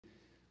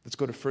Let's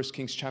go to 1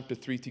 Kings chapter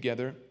 3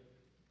 together.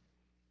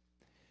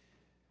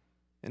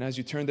 And as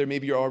you turn there,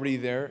 maybe you're already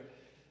there.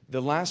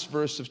 The last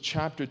verse of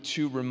chapter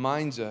 2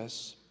 reminds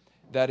us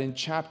that in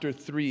chapter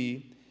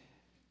 3,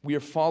 we are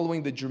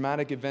following the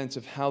dramatic events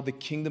of how the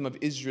kingdom of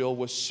Israel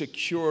was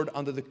secured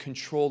under the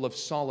control of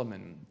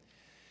Solomon.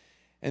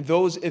 And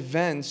those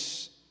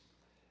events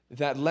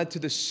that led to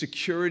the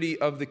security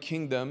of the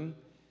kingdom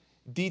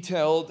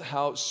detailed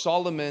how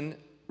Solomon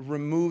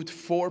removed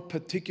 4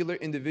 particular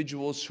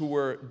individuals who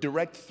were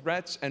direct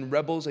threats and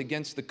rebels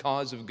against the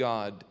cause of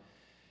God.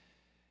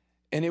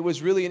 And it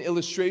was really an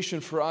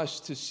illustration for us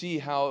to see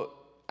how,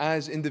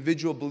 as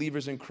individual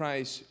believers in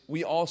Christ,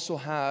 we also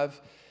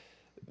have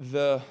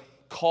the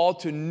call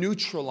to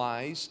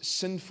neutralize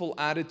sinful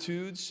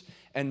attitudes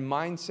and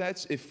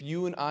mindsets if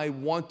you and I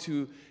want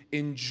to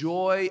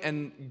enjoy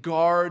and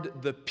guard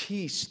the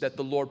peace that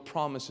the Lord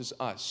promises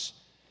us.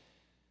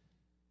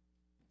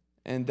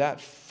 And that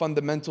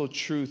fundamental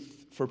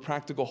truth for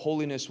practical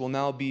holiness will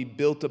now be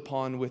built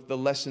upon with the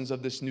lessons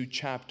of this new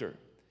chapter.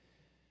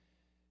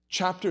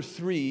 Chapter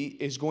 3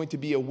 is going to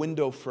be a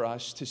window for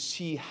us to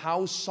see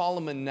how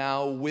Solomon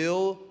now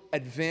will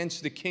advance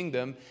the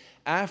kingdom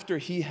after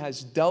he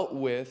has dealt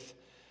with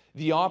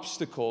the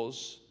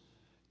obstacles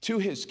to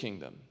his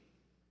kingdom.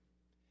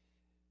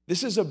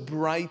 This is a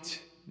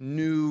bright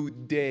new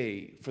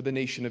day for the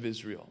nation of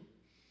Israel,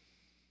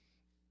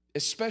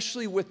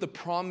 especially with the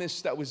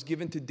promise that was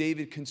given to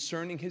David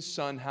concerning his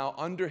son, how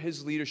under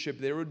his leadership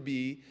there would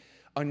be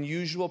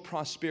unusual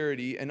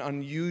prosperity and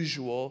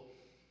unusual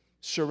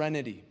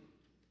serenity.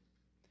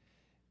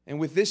 And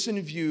with this in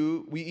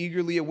view, we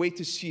eagerly await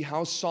to see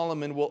how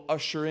Solomon will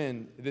usher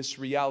in this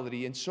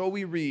reality. And so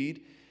we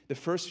read the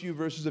first few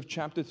verses of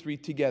chapter 3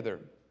 together.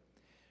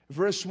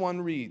 Verse 1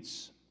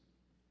 reads,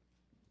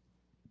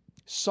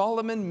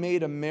 Solomon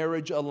made a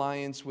marriage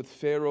alliance with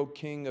Pharaoh,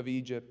 king of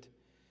Egypt.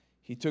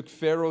 He took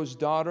Pharaoh's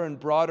daughter and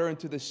brought her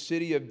into the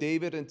city of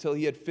David until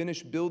he had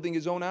finished building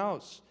his own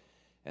house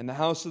and the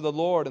house of the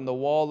Lord and the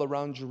wall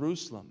around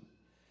Jerusalem.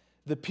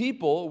 The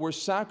people were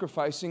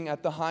sacrificing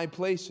at the high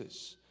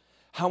places.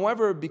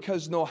 However,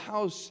 because no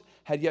house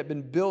had yet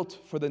been built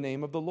for the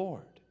name of the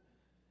Lord,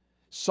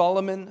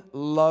 Solomon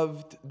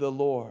loved the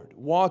Lord,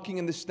 walking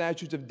in the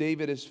statutes of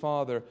David his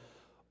father.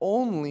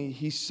 Only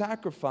he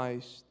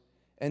sacrificed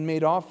and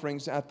made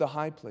offerings at the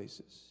high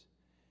places.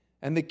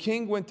 And the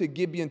king went to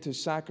Gibeon to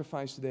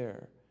sacrifice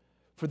there,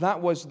 for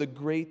that was the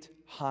great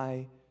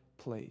high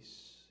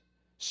place.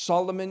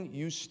 Solomon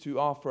used to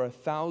offer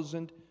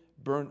 1,000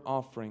 burnt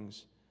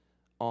offerings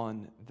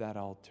on that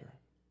altar.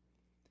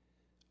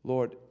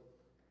 Lord,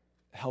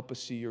 help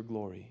us see your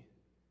glory.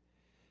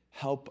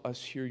 Help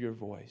us hear your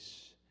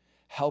voice.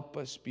 Help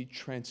us be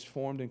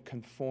transformed and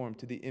conformed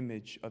to the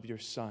image of your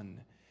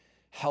Son.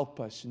 Help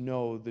us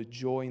know the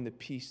joy and the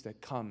peace that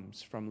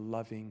comes from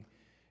loving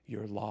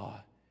your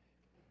law.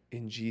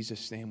 In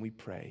Jesus' name we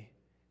pray.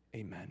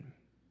 Amen.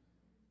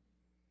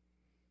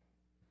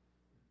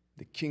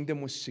 The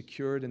kingdom was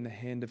secured in the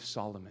hand of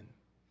Solomon.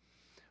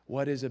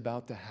 What is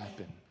about to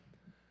happen?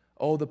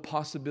 Oh, the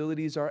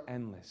possibilities are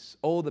endless.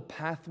 Oh, the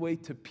pathway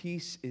to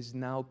peace is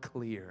now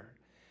clear.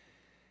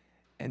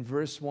 And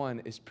verse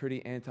 1 is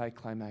pretty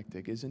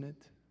anticlimactic, isn't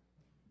it?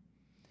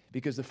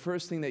 Because the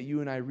first thing that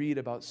you and I read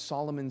about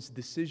Solomon's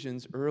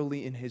decisions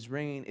early in his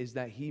reign is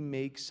that he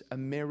makes a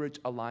marriage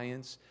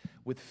alliance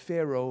with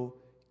Pharaoh,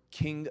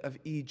 king of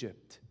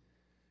Egypt.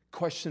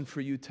 Question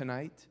for you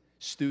tonight,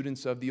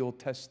 students of the Old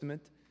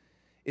Testament.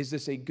 Is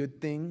this a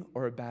good thing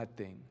or a bad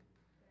thing?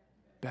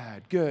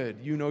 Bad. Good.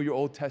 You know your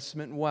Old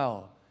Testament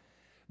well.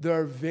 There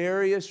are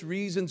various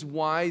reasons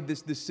why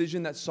this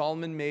decision that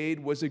Solomon made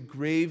was a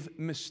grave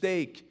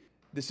mistake.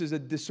 This is a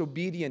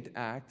disobedient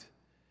act.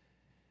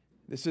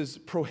 This is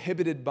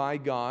prohibited by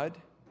God.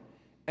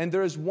 And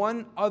there is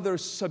one other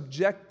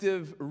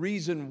subjective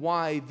reason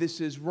why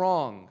this is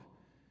wrong.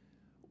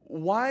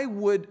 Why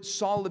would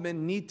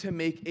Solomon need to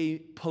make a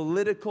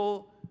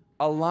political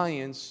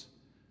alliance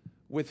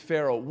with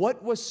Pharaoh?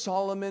 What was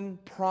Solomon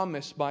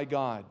promised by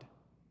God?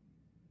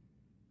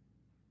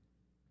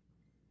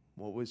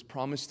 What was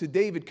promised to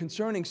David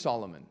concerning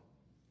Solomon?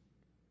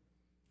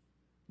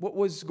 What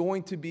was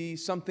going to be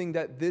something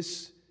that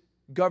this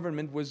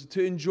government was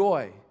to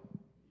enjoy?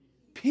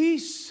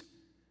 Peace.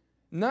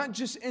 Not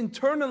just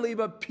internally,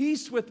 but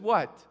peace with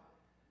what?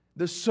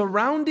 The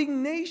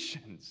surrounding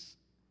nations.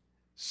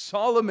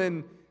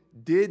 Solomon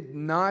did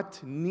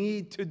not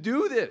need to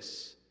do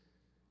this,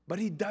 but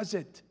he does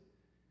it.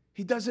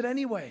 He does it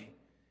anyway.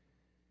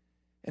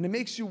 And it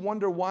makes you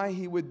wonder why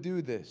he would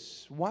do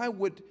this. Why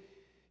would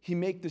he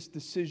make this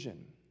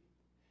decision?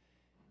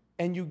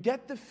 And you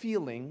get the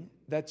feeling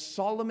that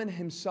Solomon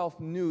himself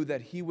knew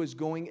that he was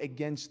going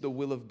against the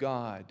will of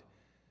God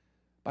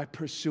by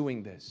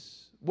pursuing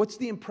this. What's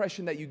the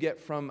impression that you get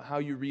from how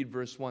you read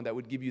verse 1 that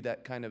would give you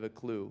that kind of a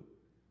clue?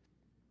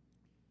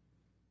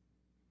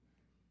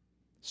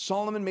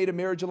 Solomon made a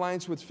marriage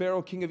alliance with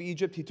Pharaoh, king of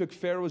Egypt. He took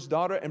Pharaoh's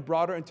daughter and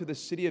brought her into the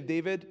city of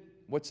David.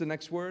 What's the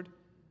next word?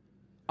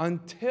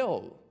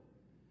 Until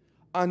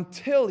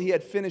until he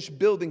had finished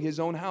building his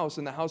own house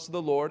and the house of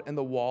the Lord and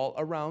the wall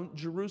around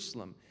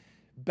Jerusalem.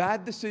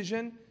 Bad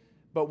decision,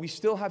 but we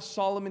still have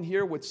Solomon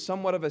here with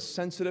somewhat of a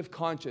sensitive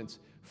conscience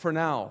for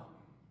now.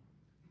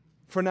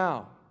 For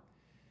now.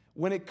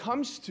 When it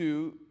comes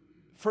to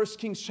 1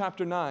 Kings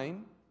chapter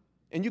 9,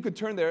 and you could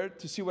turn there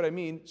to see what I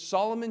mean,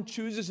 Solomon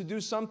chooses to do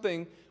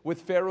something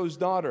with Pharaoh's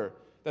daughter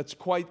that's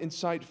quite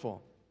insightful.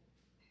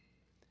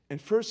 In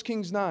 1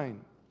 Kings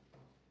 9,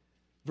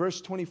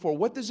 verse 24,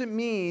 what does it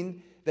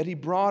mean that he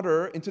brought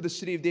her into the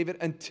city of David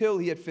until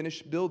he had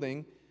finished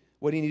building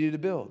what he needed to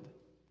build?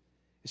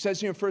 It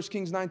says here in 1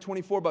 Kings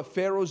 9:24, but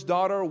Pharaoh's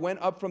daughter went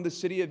up from the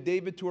city of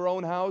David to her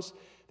own house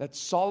that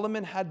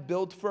Solomon had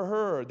built for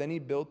her. Then he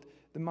built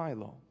the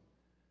Milo.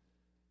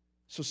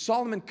 So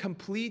Solomon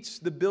completes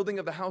the building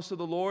of the house of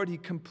the Lord. He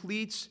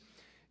completes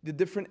the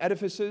different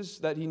edifices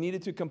that he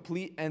needed to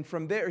complete. And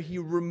from there, he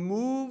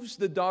removes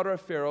the daughter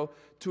of Pharaoh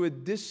to a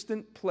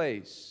distant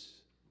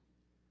place.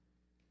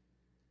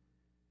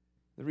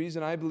 The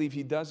reason I believe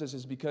he does this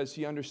is because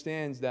he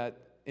understands that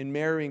in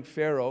marrying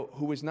Pharaoh,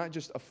 who was not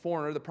just a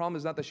foreigner, the problem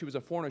is not that she was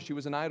a foreigner, she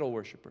was an idol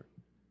worshiper.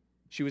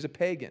 She was a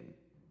pagan.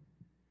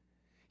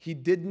 He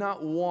did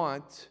not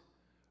want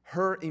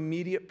her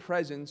immediate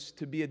presence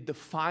to be a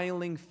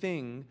defiling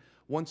thing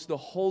once the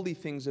holy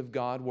things of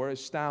God were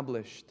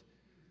established.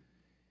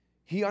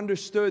 He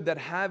understood that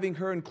having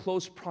her in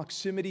close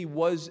proximity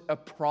was a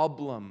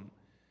problem.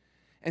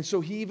 And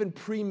so he even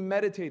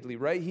premeditatedly,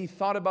 right? He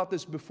thought about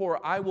this before.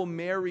 I will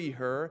marry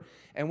her.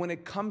 And when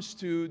it comes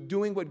to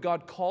doing what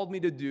God called me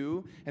to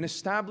do and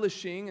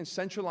establishing and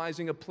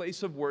centralizing a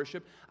place of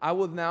worship, I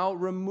will now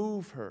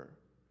remove her.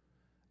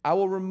 I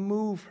will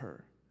remove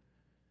her.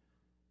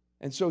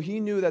 And so he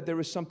knew that there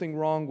was something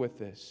wrong with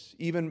this,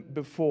 even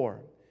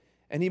before.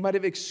 And he might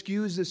have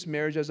excused this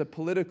marriage as a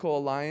political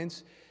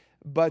alliance,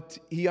 but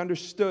he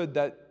understood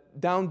that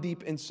down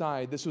deep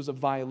inside, this was a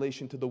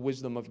violation to the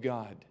wisdom of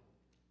God.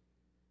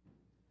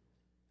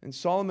 And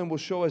Solomon will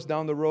show us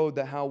down the road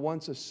that how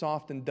once a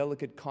soft and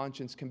delicate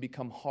conscience can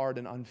become hard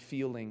and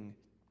unfeeling.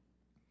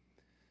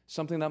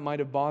 Something that might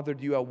have bothered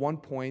you at one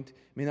point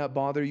may not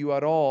bother you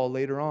at all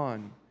later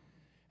on.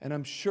 And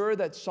I'm sure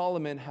that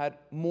Solomon had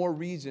more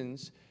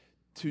reasons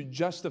to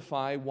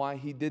justify why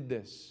he did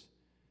this.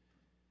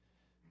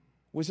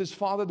 Was his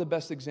father the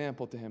best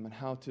example to him on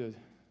how to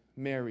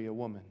marry a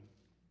woman?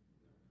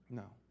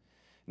 No.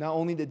 Not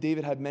only did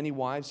David have many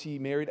wives, he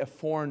married a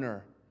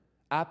foreigner.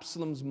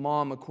 Absalom's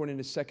mom, according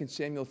to 2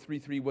 Samuel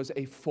 3:3, was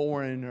a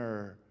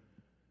foreigner.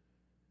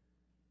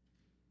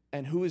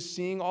 And who is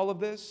seeing all of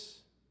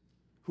this?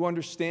 Who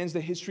understands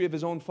the history of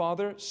his own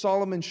father?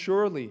 Solomon,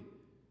 surely.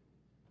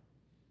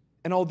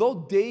 And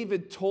although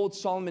David told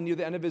Solomon near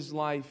the end of his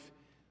life,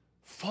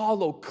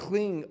 follow,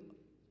 cling,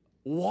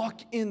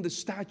 walk in the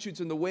statutes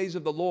and the ways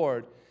of the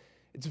Lord,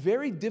 it's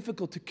very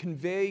difficult to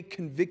convey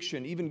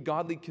conviction, even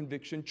godly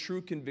conviction,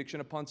 true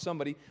conviction upon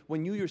somebody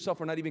when you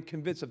yourself are not even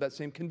convinced of that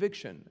same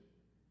conviction.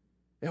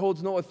 It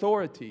holds no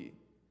authority.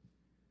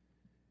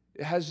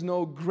 It has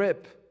no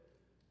grip.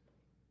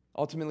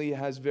 Ultimately, it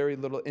has very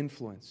little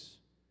influence.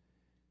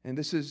 And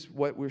this is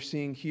what we're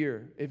seeing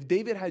here. If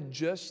David had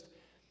just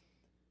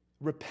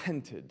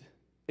repented,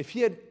 if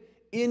he had,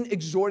 in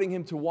exhorting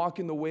him to walk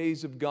in the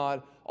ways of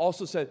God,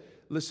 also said,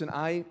 listen,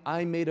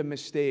 I made a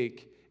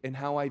mistake in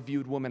how I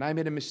viewed women. I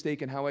made a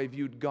mistake in how I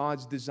viewed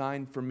God's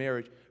design for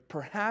marriage.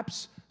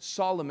 Perhaps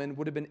Solomon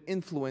would have been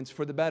influenced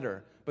for the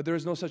better, but there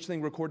is no such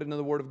thing recorded in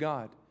the Word of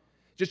God.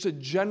 Just a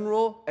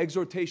general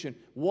exhortation.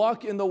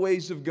 Walk in the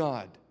ways of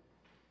God.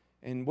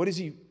 And what does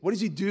he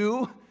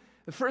do?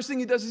 The first thing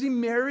he does is he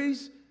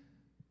marries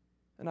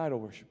an idol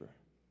worshiper.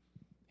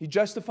 He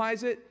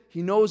justifies it.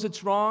 He knows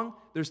it's wrong.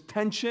 There's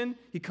tension.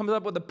 He comes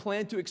up with a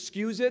plan to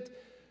excuse it.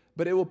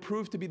 But it will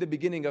prove to be the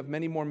beginning of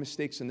many more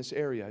mistakes in this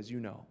area, as you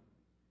know.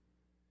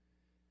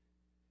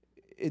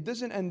 It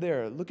doesn't end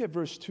there. Look at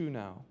verse 2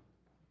 now.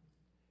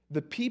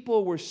 The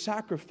people were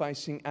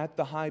sacrificing at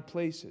the high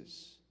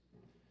places.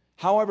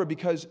 However,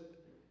 because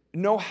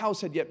no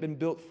house had yet been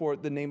built for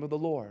the name of the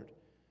Lord.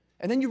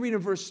 And then you read in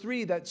verse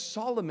 3 that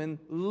Solomon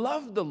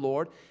loved the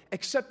Lord,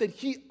 except that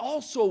he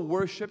also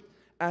worshiped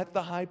at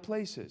the high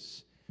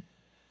places.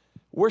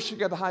 Worship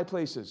at the high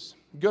places,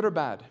 good or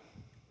bad?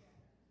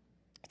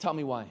 Tell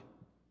me why.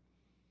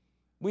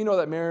 We know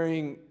that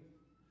marrying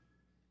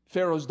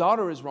Pharaoh's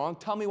daughter is wrong.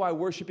 Tell me why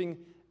worshiping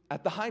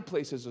at the high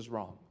places is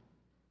wrong.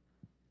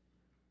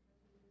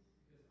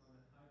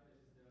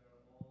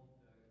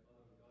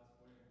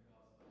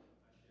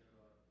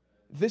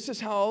 This is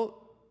how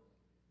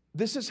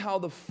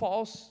the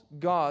false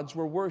gods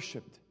were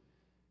worshipped.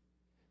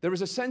 There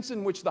was a sense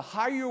in which the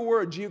higher you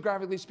were,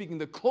 geographically speaking,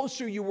 the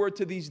closer you were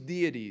to these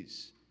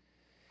deities.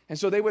 And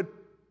so they would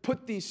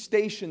put these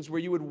stations where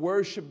you would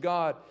worship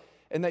God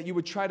and that you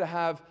would try to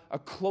have a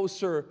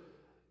closer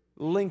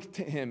link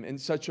to Him in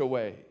such a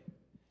way.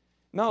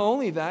 Not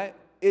only that,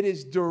 it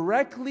is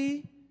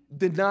directly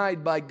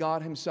denied by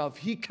God Himself.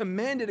 He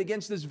commanded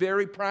against this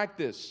very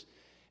practice.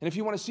 And if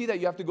you want to see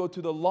that, you have to go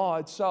to the law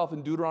itself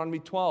in Deuteronomy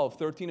 12,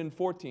 13, and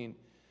 14.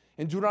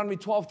 In Deuteronomy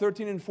 12,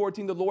 13, and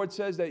 14, the Lord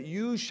says that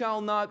you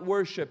shall not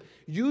worship,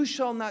 you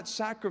shall not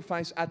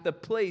sacrifice at the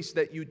place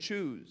that you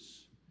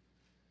choose,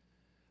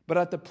 but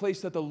at the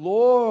place that the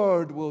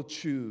Lord will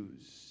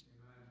choose.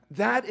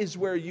 That is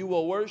where you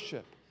will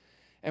worship.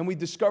 And we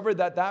discovered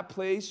that that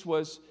place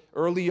was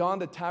early on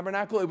the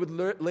tabernacle. It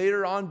would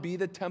later on be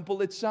the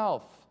temple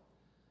itself.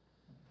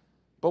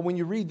 But when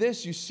you read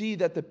this, you see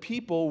that the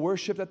people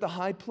worshiped at the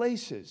high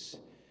places.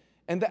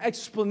 And the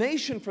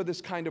explanation for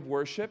this kind of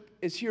worship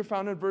is here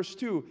found in verse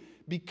 2.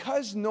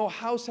 Because no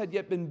house had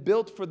yet been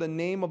built for the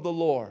name of the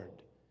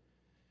Lord.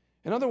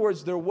 In other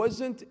words, there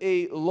wasn't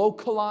a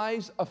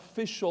localized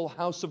official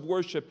house of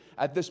worship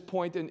at this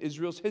point in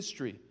Israel's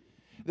history.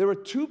 There were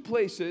two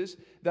places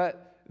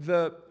that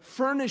the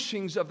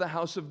furnishings of the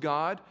house of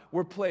God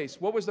were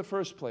placed. What was the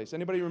first place?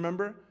 Anybody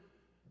remember?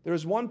 There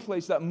was one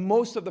place that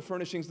most of the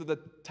furnishings of the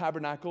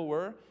tabernacle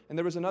were, and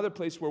there was another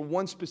place where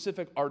one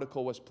specific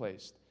article was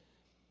placed.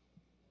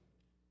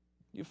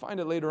 You find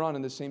it later on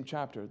in the same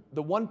chapter.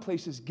 The one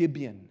place is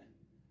Gibeon.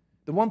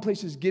 The one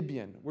place is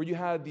Gibeon, where you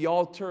had the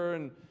altar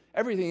and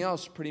everything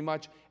else pretty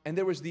much. And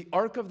there was the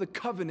Ark of the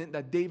Covenant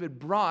that David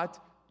brought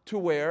to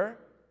where?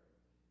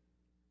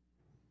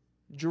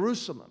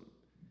 Jerusalem.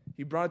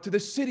 He brought it to the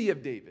city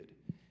of David.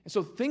 And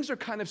so things are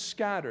kind of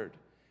scattered.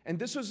 And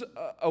this was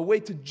a way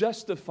to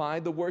justify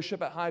the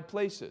worship at high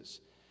places.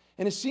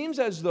 And it seems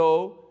as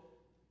though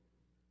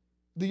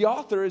the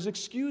author is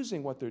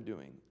excusing what they're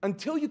doing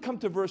until you come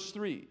to verse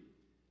 3.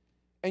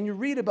 And you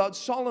read about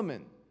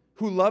Solomon,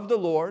 who loved the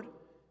Lord.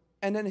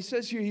 And then it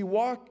says here, he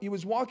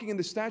was walking in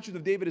the statutes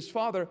of David his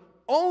father,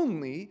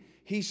 only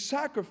he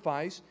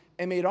sacrificed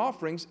and made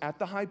offerings at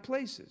the high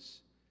places.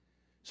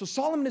 So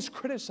Solomon is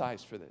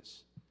criticized for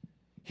this.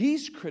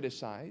 He's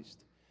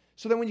criticized.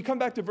 So then when you come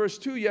back to verse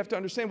 2, you have to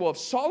understand, well, if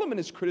Solomon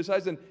is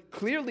criticized, then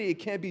clearly it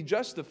can't be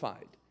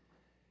justified.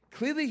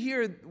 Clearly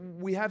here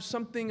we have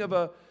something of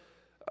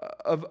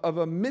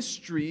a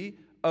mystery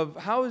of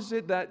how is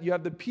it that you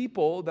have the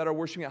people that are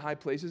worshiping at high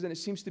places and it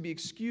seems to be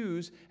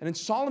excused, and then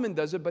Solomon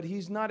does it, but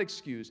he's not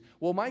excused.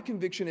 Well, my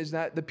conviction is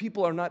that the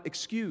people are not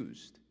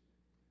excused.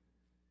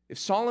 If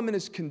Solomon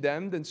is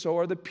condemned, then so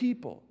are the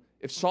people.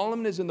 If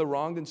Solomon is in the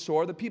wrong, then so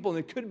are the people. And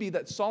it could be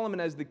that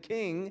Solomon as the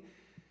king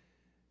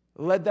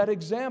led that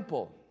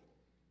example.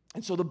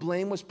 And so the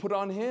blame was put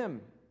on him.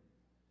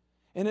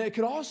 And it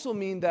could also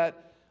mean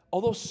that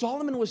although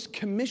Solomon was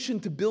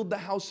commissioned to build the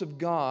house of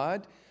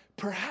God,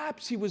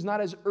 perhaps he was not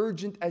as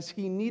urgent as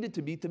he needed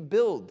to be to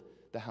build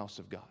the house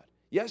of God.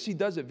 Yes, he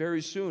does it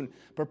very soon,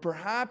 but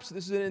perhaps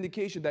this is an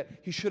indication that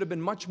he should have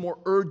been much more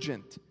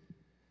urgent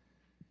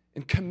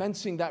in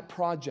commencing that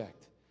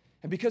project.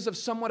 And because of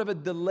somewhat of a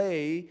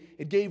delay,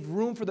 it gave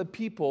room for the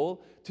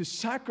people to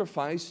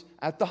sacrifice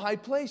at the high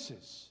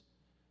places.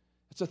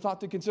 It's a thought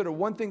to consider.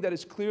 One thing that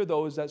is clear,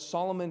 though, is that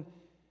Solomon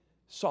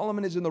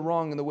is in the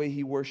wrong in the way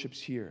he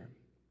worships here.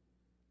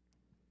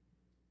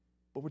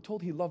 But we're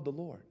told he loved the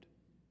Lord.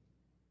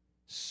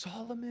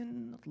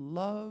 Solomon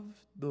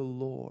loved the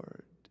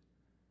Lord.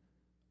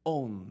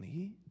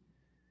 Only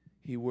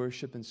he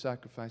worshiped and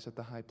sacrificed at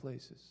the high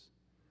places.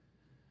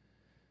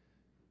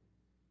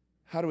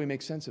 How do we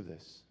make sense of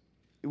this?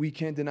 We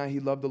can't deny he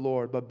loved the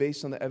Lord, but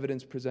based on the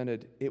evidence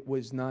presented, it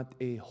was not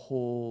a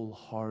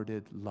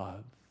wholehearted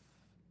love.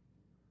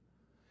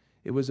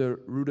 It was a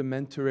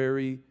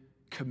rudimentary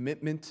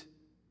commitment,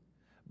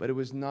 but it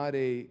was not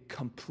a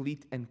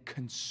complete and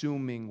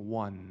consuming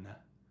one.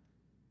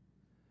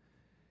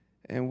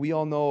 And we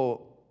all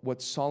know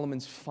what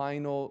Solomon's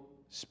final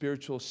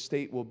spiritual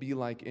state will be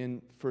like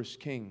in 1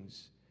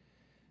 Kings.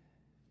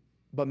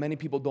 But many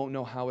people don't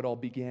know how it all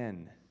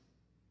began.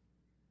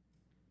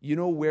 You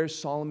know where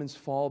Solomon's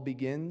fall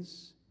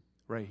begins?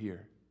 Right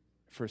here,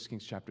 1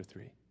 Kings chapter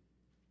 3.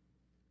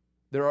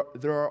 There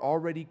are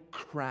already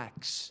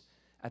cracks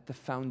at the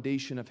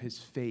foundation of his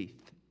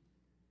faith.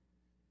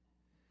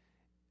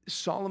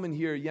 Solomon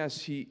here, yes,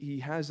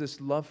 he has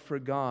this love for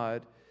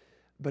God,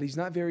 but he's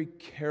not very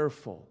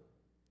careful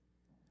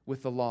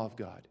with the law of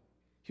God.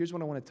 Here's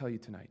what I want to tell you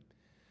tonight.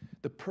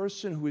 The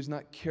person who is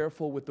not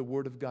careful with the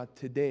word of God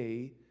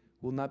today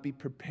will not be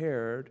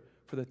prepared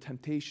for the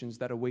temptations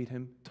that await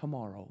him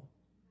tomorrow.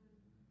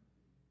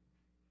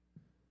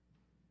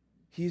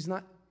 He is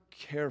not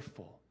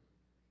careful.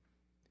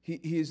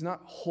 He is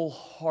not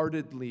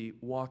wholeheartedly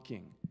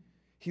walking.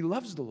 He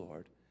loves the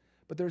Lord,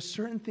 but there are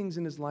certain things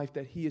in his life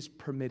that he is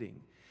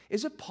permitting.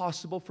 Is it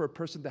possible for a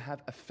person to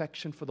have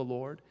affection for the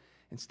Lord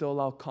and still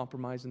allow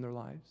compromise in their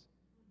lives?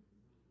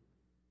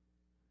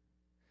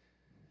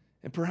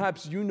 And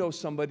perhaps you know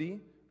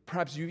somebody,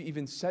 perhaps you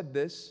even said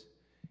this,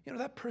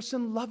 that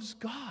person loves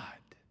God,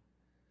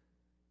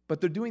 but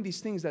they're doing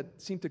these things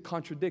that seem to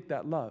contradict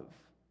that love,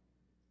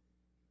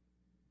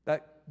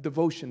 that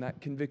devotion, that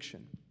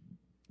conviction.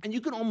 And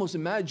you can almost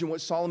imagine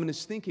what Solomon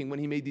is thinking when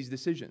he made these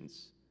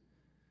decisions.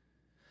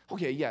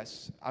 Okay,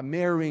 yes, I'm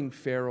marrying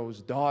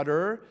Pharaoh's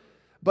daughter,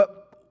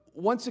 but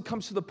once it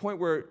comes to the point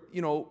where,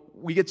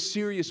 we get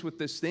serious with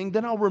this thing,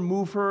 then I'll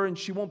remove her and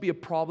she won't be a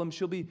problem.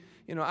 She'll be,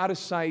 out of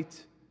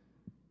sight,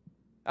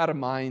 out of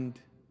mind.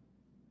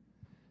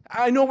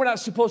 I know we're not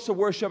supposed to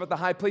worship at the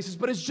high places,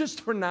 but it's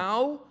just for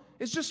now.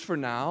 It's just for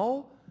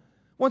now.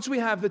 Once we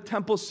have the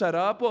temple set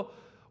up,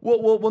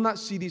 we'll not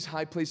see these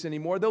high places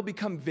anymore. They'll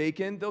become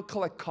vacant. They'll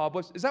collect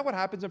cobwebs. Is that what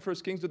happens in 1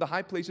 Kings? Do the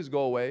high places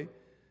go away?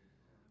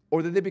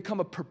 Or do they become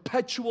a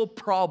perpetual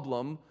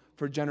problem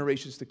for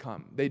generations to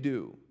come? They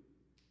do.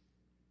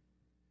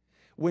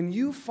 When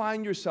you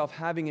find yourself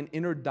having an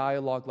inner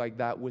dialogue like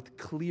that with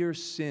clear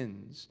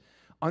sins,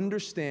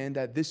 understand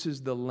that this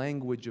is the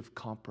language of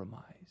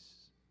compromise.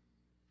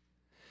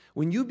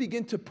 When you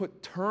begin to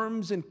put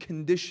terms and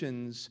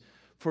conditions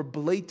for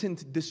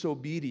blatant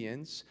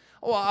disobedience,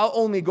 I'll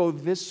only go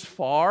this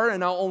far,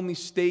 and I'll only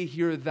stay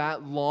here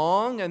that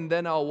long, and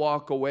then I'll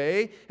walk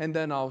away, and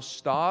then I'll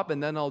stop,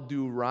 and then I'll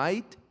do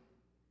right.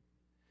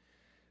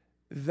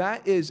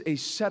 That is a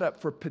setup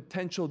for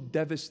potential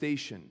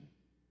devastation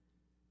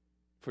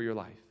for your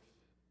life.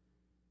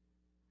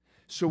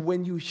 So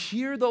when you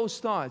hear those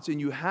thoughts and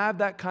you have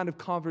that kind of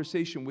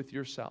conversation with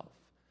yourself,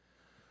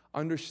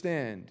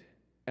 understand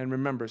and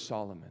remember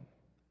Solomon.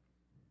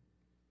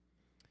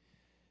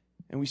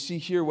 And we see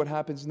here what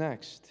happens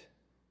next.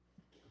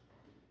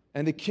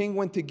 And the king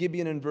went to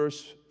Gibeon in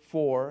verse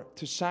 4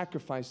 to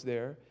sacrifice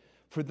there,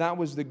 for that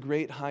was the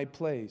great high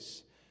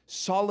place.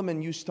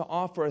 Solomon used to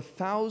offer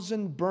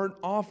 1,000 burnt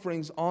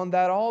offerings on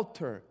that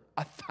altar.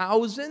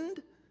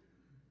 1,000?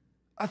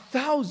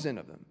 1,000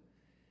 of them.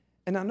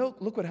 And now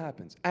look what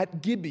happens.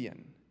 At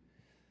Gibeon,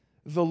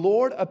 the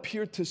Lord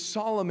appeared to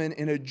Solomon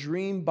in a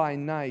dream by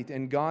night,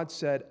 and God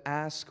said,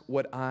 "Ask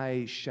what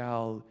I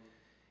shall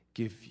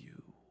give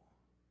you."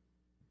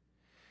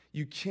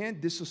 You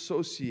can't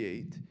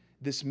disassociate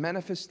this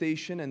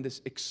manifestation and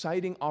this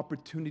exciting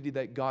opportunity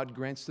that God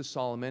grants to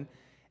Solomon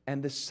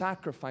and the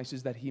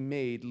sacrifices that he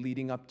made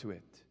leading up to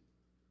it.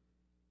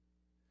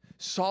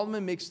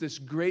 Solomon makes this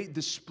great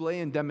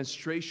display and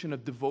demonstration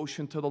of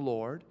devotion to the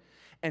Lord,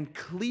 and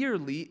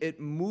clearly it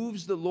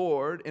moves the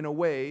Lord in a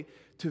way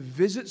to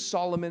visit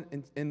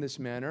Solomon in this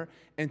manner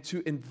and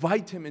to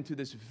invite him into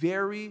this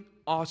very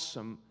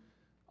awesome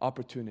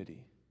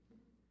opportunity.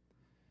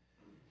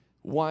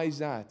 Why is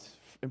that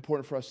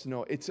important for us to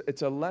know?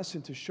 It's a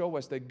lesson to show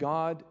us that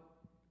God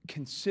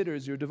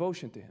considers your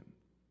devotion to him.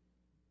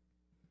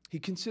 He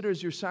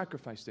considers your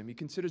sacrifice to him. He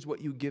considers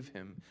what you give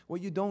him,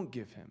 what you don't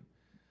give him.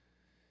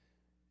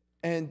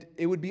 And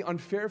it would be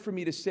unfair for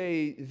me to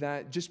say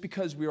that just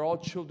because we are all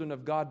children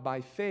of God by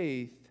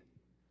faith,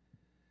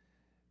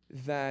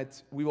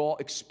 that we all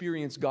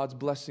experience God's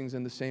blessings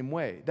in the same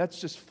way. That's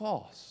just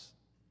false.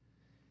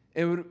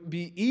 It would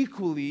be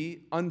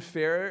equally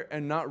unfair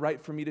and not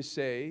right for me to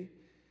say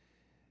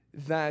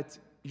that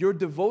your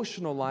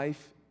devotional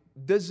life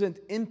doesn't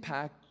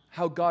impact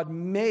how God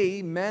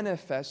may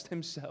manifest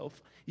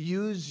himself,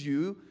 use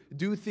you,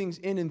 do things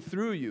in and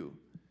through you.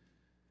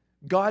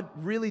 God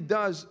really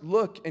does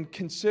look and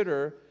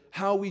consider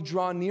how we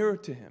draw near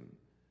to him,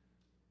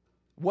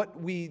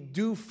 what we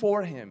do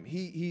for him.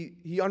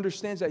 He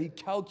understands that. He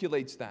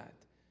calculates that.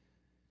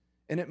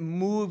 And it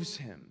moves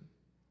him.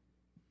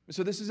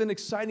 So this is an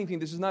exciting thing.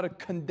 This is not a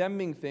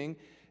condemning thing.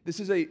 This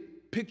is a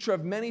picture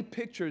of many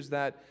pictures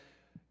that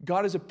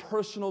God is a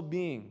personal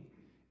being,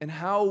 and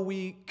how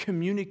we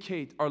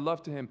communicate our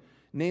love to him,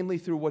 namely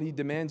through what he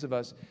demands of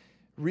us,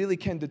 really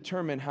can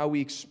determine how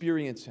we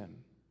experience him.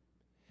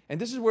 And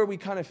this is where we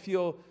kind of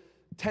feel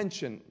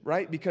tension,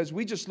 right? Because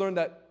we just learned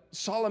that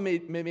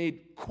Solomon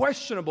made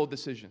questionable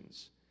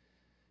decisions,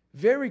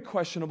 very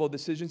questionable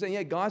decisions, and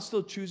yet God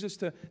still chooses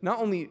to not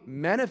only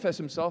manifest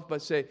himself,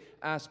 but say,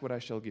 "Ask what I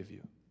shall give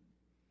you."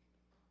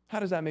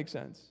 How does that make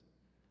sense?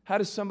 How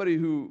does somebody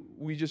who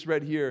we just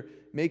read here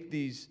make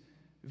these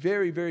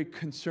very, very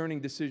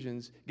concerning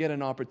decisions get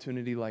an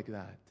opportunity like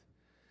that?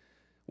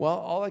 Well,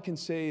 all I can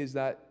say is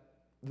that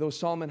though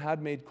Solomon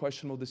had made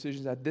questionable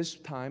decisions at this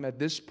time, at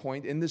this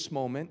point, in this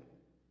moment,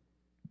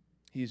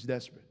 he is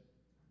desperate.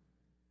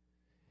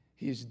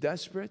 He is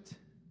desperate,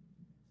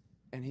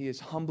 and he is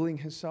humbling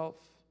himself.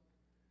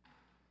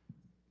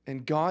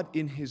 And God,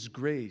 in his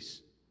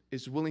grace,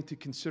 is willing to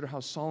consider how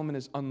Solomon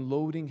is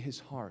unloading his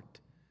heart,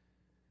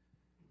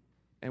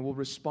 and will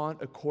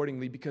respond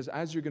accordingly, because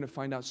as you're going to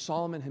find out,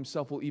 Solomon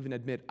himself will even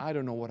admit, "I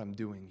don't know what I'm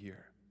doing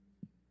here.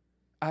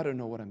 I don't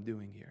know what I'm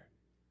doing here."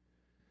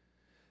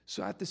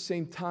 So at the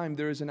same time,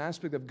 there is an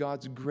aspect of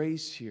God's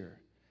grace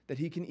here, that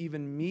he can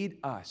even meet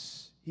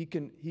us. He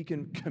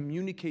can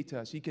communicate to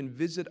us. He can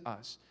visit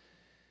us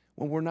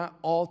when we're not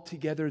all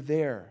together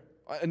there.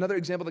 Another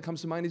example that comes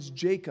to mind is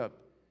Jacob.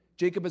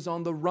 Jacob is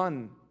on the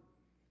run.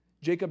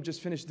 Jacob just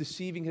finished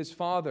deceiving his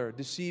father,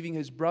 deceiving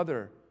his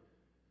brother.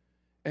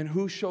 And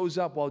who shows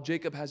up while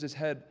Jacob has his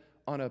head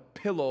on a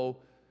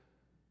pillow,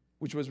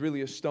 which was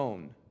really a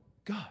stone?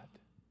 God.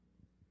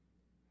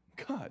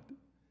 God.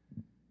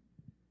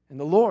 And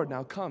the Lord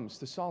now comes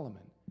to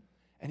Solomon,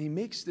 and he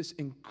makes this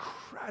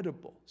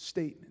incredible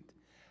statement.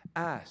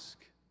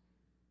 Ask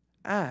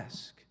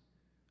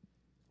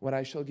what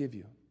I shall give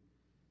you.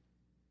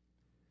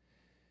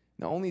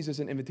 Not only is this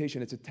an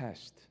invitation, it's a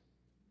test.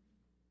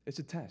 It's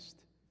a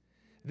test.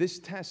 This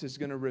test is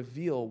going to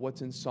reveal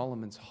what's in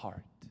Solomon's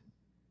heart.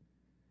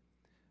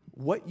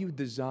 What you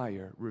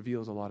desire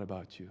reveals a lot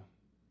about you.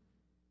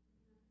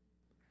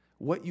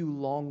 What you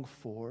long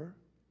for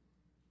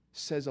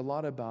says a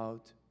lot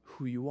about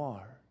who you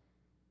are.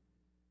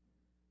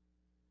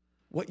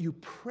 What you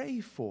pray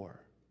for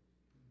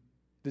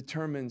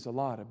determines a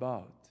lot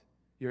about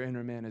your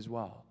inner man as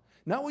well.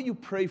 Not what you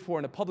pray for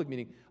in a public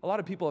meeting. A lot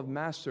of people have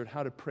mastered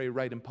how to pray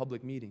right in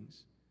public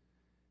meetings.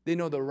 They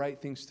know the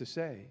right things to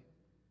say.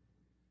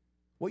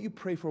 What you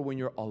pray for when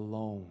you're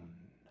alone.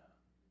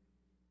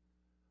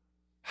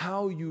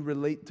 How you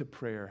relate to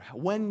prayer,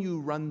 when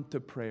you run to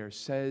prayer,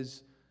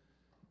 says,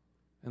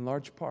 in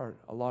large part,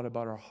 a lot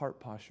about our heart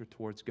posture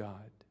towards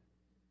God.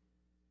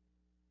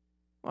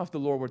 Well, if the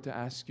Lord were to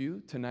ask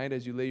you tonight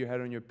as you lay your head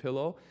on your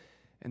pillow,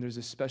 and there's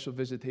a special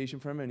visitation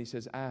from Him, and He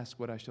says, ask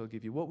what I shall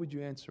give you, what would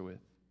you answer with?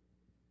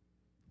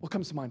 What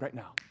comes to mind right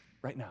now?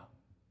 Right now?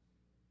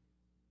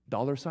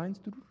 Dollar signs?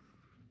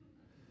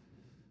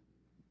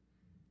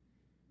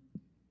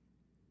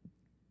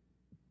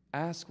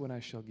 Ask what I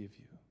shall give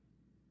you.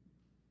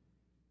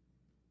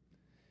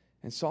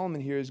 And Solomon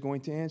here is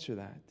going to answer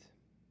that.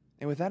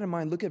 And with that in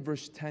mind, look at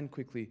verse 10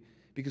 quickly,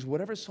 because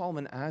whatever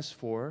Solomon asked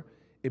for,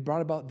 it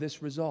brought about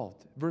this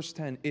result. Verse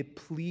 10, it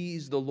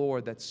pleased the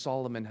Lord that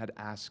Solomon had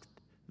asked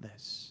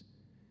this.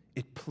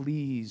 It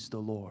pleased the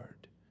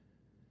Lord.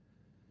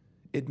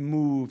 It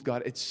moved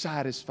God. It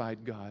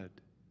satisfied God.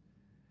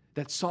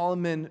 That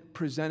Solomon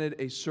presented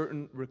a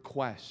certain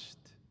request.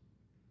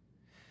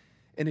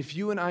 And if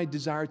you and I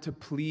desire to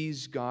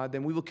please God,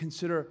 then we will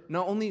consider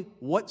not only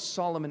what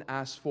Solomon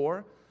asked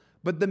for,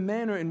 but the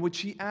manner in which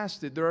he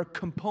asked it. There are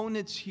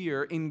components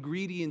here,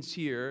 ingredients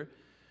here,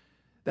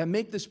 that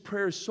make this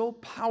prayer so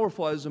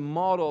powerful as a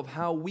model of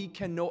how we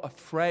can know a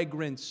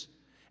fragrance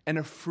and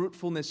a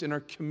fruitfulness in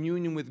our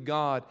communion with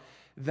God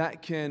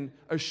that can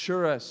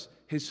assure us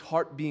His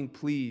heart being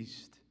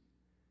pleased.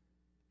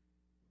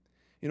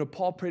 You know,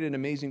 Paul prayed an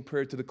amazing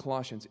prayer to the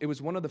Colossians. It was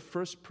one of the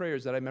first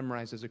prayers that I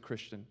memorized as a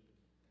Christian.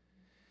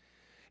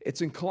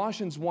 It's in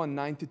Colossians 1,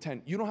 9 to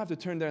 10. You don't have to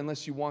turn there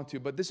unless you want to,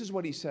 but this is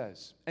what he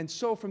says. And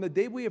so from the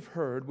day we have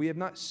heard, we have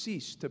not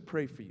ceased to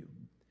pray for you,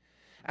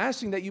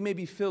 asking that you may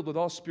be filled with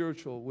all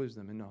spiritual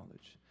wisdom and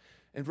knowledge.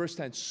 In verse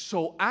 10,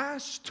 so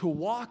as to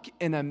walk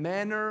in a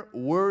manner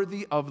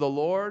worthy of the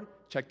Lord,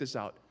 check this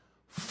out,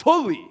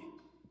 fully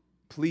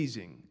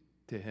pleasing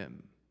to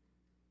Him.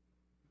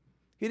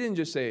 He didn't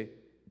just say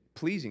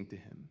pleasing to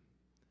Him,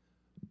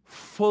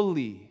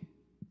 fully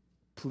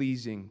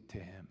pleasing to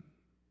Him.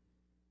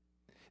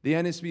 The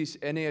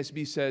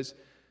NASB says,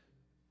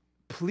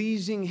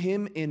 pleasing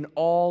Him in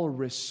all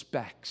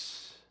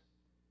respects.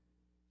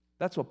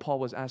 That's what Paul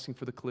was asking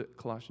for the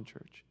Colossian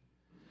church.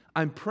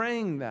 I'm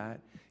praying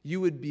that you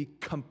would be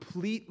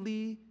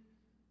completely,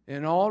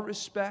 in all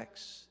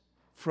respects,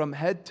 from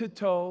head to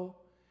toe,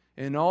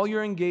 in all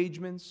your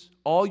engagements,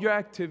 all your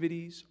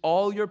activities,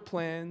 all your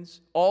plans,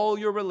 all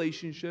your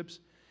relationships,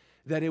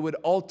 that it would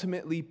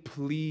ultimately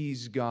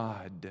please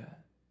God.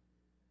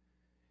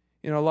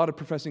 You know, a lot of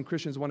professing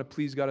Christians want to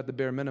please God at the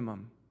bare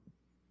minimum.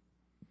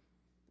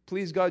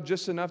 Please God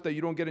just enough that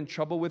you don't get in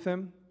trouble with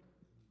Him.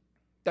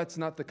 That's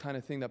not the kind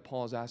of thing that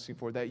Paul is asking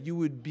for, that you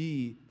would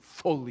be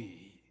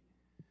fully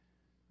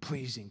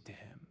pleasing to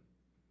Him.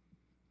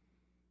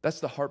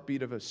 That's the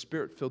heartbeat of a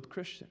Spirit-filled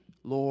Christian.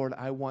 Lord,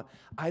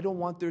 I don't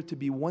want there to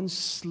be one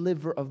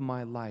sliver of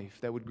my life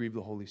that would grieve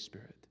the Holy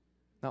Spirit.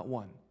 Not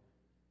one.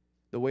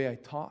 The way I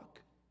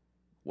talk,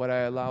 what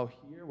I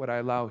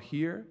allow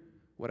here,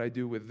 what I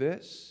do with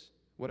this,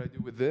 what I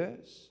do with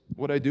this,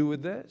 what I do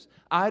with this.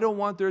 I don't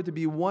want there to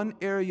be one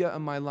area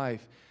in my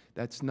life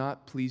that's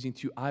not pleasing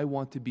to you. I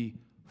want to be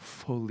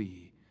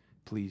fully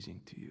pleasing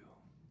to you.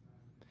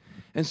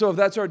 And so if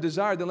that's our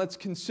desire, then let's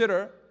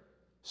consider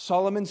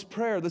Solomon's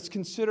prayer. Let's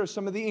consider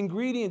some of the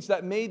ingredients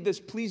that made this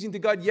pleasing to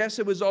God. Yes,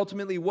 it was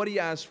ultimately what he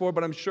asked for,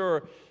 but I'm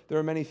sure there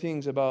are many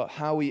things about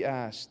how he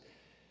asked.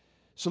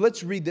 So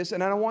let's read this,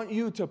 and I want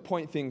you to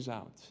point things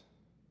out.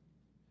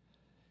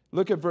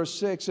 Look at verse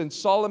 6. And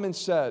Solomon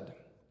said,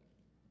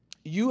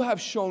 you have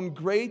shown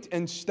great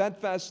and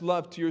steadfast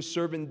love to your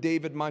servant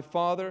David, my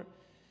father,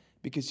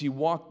 because he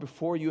walked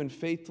before you in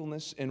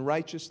faithfulness, in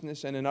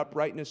righteousness, and in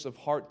uprightness of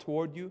heart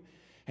toward you.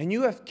 And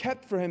you have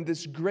kept for him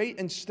this great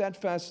and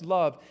steadfast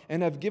love,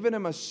 and have given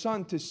him a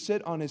son to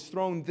sit on his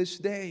throne this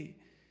day.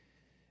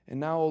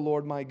 And now, O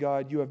Lord my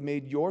God, you have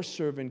made your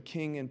servant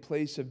king in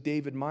place of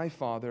David, my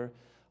father,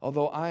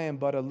 although I am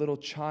but a little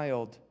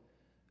child.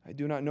 I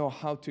do not know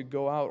how to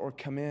go out or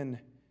come in.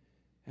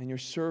 And your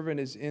servant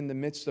is in the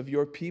midst of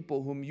your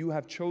people, whom you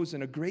have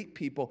chosen, a great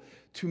people,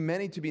 too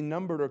many to be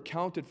numbered or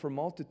counted for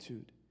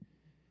multitude.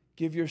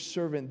 Give your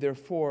servant,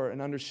 therefore,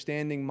 an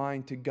understanding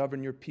mind to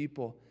govern your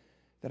people,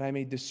 that I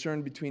may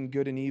discern between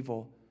good and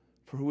evil.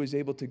 For who is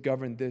able to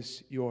govern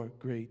this, your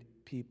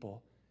great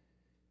people?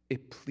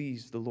 It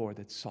pleased the Lord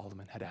that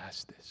Solomon had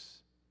asked this.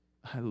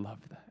 I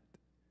love that.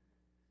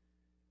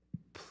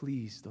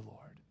 Please the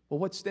Lord. Well,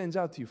 what stands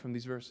out to you from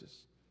these verses?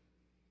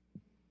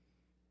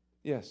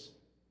 Yes.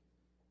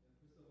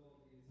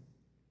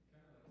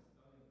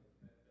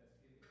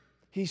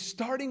 He's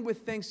starting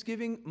with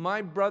thanksgiving.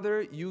 My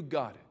brother, you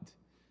got it.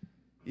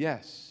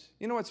 Yes.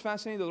 You know what's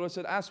fascinating? The Lord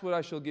said, ask what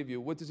I shall give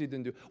you. What does he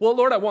then do? Well,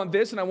 Lord, I want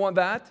this and I want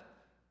that.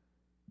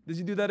 Does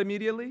he do that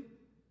immediately?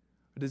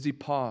 Or does he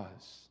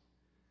pause?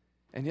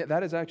 And yet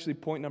that is actually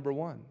point number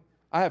one.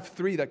 I have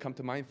three that come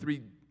to mind,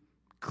 three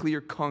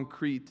clear,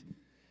 concrete.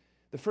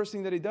 The first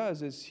thing that he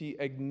does is he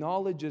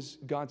acknowledges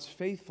God's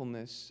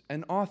faithfulness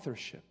and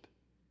authorship.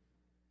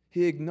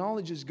 He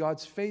acknowledges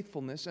God's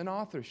faithfulness and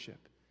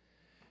authorship.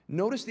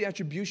 Notice the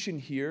attribution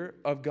here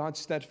of God's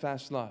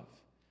steadfast love.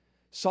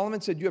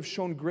 Solomon said, you have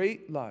shown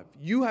great love.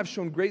 You have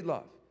shown great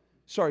love.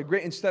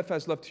 Great and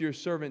steadfast love to your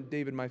servant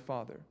David, my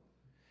father.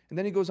 And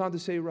then he goes on to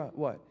say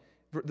what?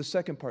 The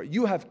second part.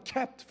 You have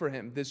kept for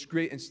him this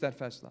great and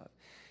steadfast love,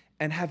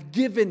 and have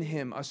given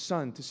him a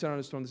son to sit on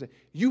his throne and say,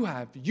 you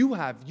have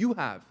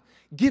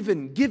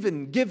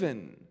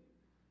given.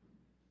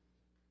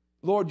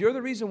 Lord, you're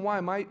the reason why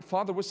my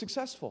father was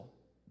successful.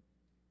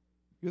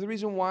 You're the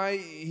reason why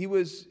he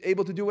was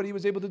able to do what he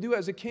was able to do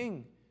as a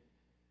king.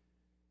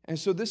 And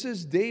so this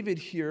is David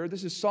here,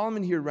 this is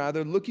Solomon here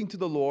rather, looking to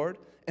the Lord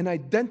and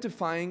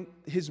identifying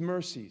his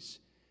mercies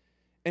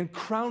and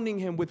crowning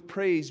him with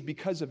praise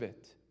because of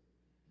it.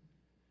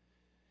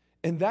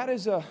 And that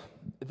is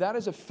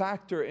a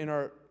factor in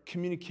our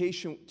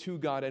communication to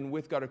God and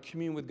with God, or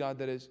communion with God,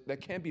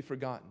 that can't be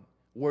forgotten.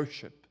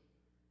 Worship.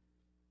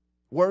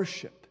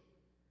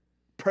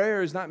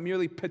 Prayer is not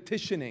merely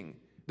petitioning.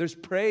 There's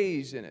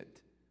praise in it.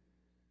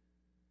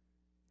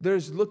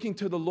 There's looking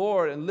to the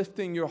Lord and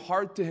lifting your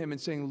heart to Him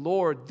and saying,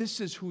 Lord, this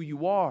is who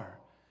you are.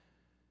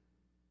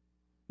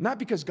 Not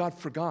because God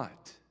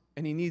forgot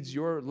and He needs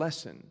your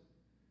lesson,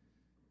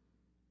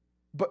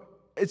 but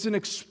it's an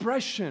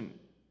expression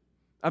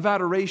of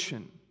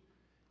adoration.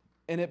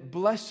 And it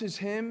blesses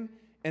Him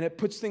and it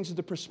puts things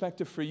into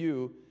perspective for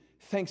you.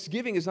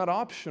 Thanksgiving is not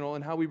optional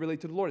in how we relate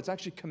to the Lord. It's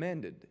actually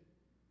commanded.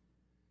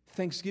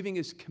 Thanksgiving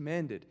is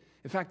commanded.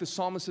 In fact, the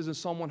psalmist says in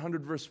Psalm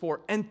 100 verse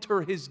 4,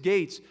 enter His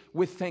gates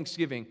with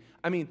thanksgiving.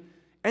 I mean,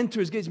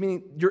 enter His gates,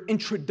 meaning your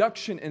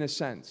introduction in a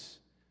sense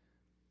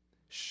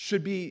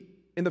should be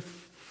in the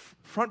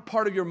front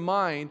part of your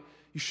mind.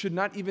 You should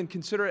not even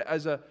consider it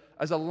as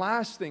a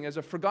last thing, as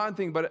a forgotten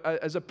thing, but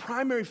as a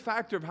primary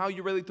factor of how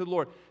you relate to the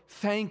Lord.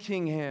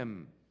 Thanking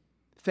Him.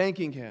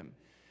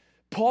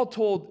 Paul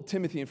told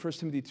Timothy in 1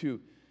 Timothy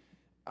 2,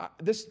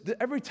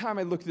 every time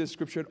I look at this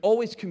scripture, it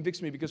always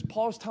convicts me because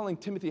Paul's telling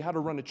Timothy how to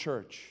run a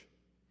church.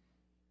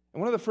 And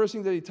one of the first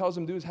things that he tells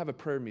him to do is have a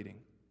prayer meeting.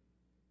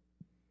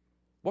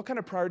 What kind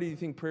of priority do you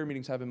think prayer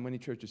meetings have in many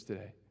churches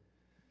today?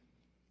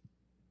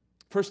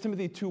 1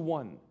 Timothy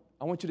 2:1.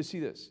 I want you to see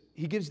this.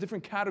 He gives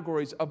different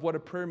categories of what a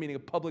prayer meeting, a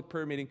public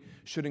prayer meeting,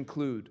 should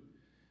include.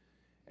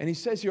 And he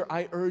says here,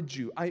 I urge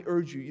you.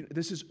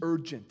 This is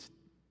urgent.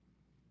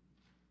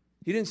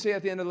 He didn't say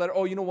at the end of the letter,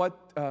 oh, you know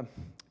what,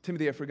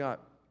 Timothy, I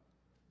forgot.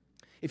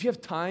 If you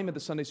have time at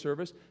the Sunday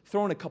service,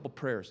 throw in a couple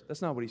prayers.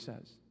 That's not what he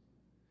says.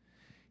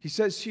 He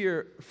says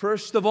here,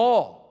 first of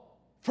all,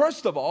 I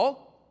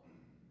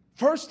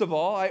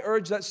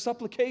urge that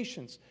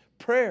supplications,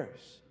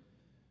 prayers,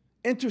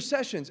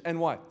 intercessions, and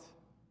what?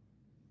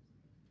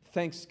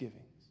 Thanksgivings.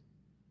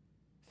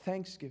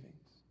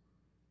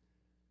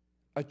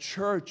 A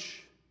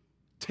church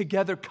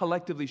together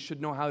collectively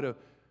should know how to,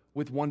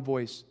 with one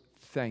voice,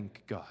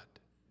 thank God.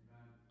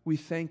 We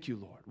thank you,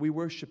 Lord. We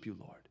worship you,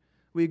 Lord.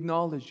 We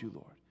acknowledge you,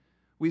 Lord.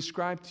 We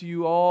ascribe to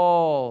you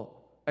all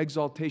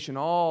exaltation,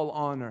 all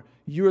honor.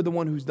 You're the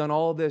one who's done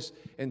all this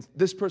in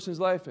this person's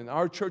life, in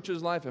our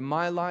church's life, in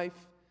my life.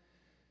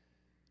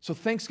 So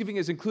thanksgiving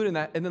is included in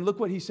that. And then look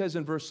what he says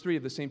in verse 3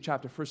 of the same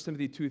chapter, 1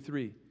 Timothy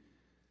 2:3.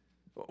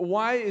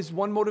 Why is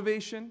one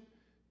motivation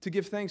to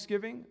give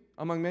thanksgiving?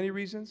 Among many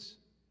reasons.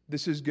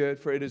 This is good,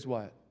 for it is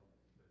what?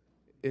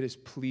 It is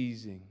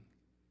pleasing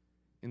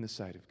in the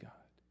sight of God.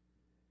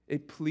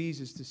 It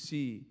pleases to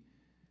see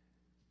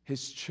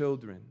His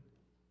children,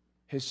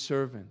 His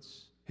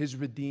servants, His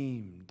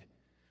redeemed,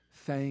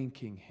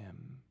 thanking Him.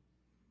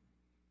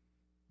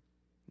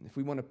 And if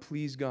we want to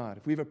please God,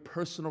 if we have a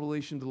personal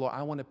relation to the Lord,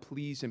 I want to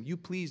please Him. You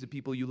please the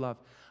people you love.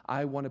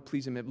 I want to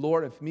please Him.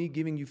 Lord, if me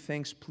giving you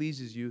thanks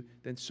pleases you,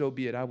 then so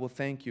be it. I will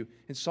thank you.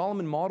 And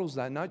Solomon models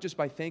that, not just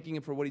by thanking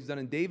Him for what He's done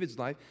in David's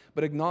life,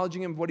 but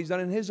acknowledging Him for what He's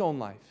done in his own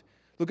life.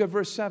 Look at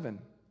verse 7.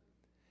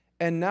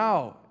 And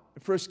now,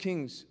 1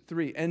 Kings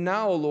 3, and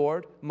now, O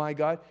Lord, my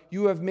God,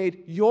 you have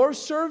made your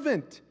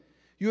servant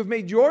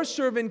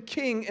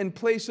king in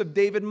place of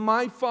David,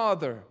 my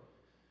father.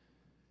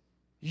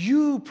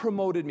 You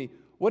promoted me.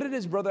 What did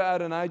his brother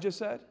Adonijah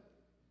said?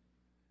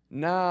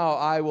 Now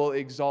I will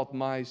exalt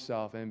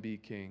myself and be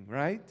king,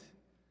 right?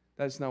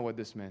 That's not what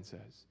this man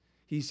says.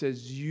 He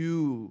says,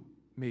 you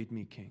made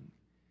me king.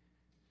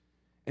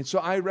 And so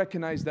I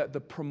recognize that the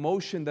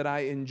promotion that I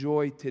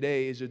enjoy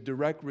today is a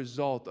direct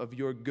result of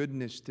your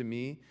goodness to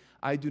me.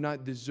 I do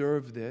not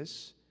deserve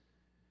this.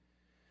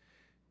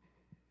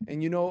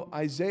 And you know,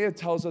 Isaiah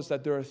tells us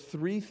that there are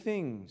three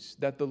things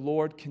that the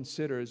Lord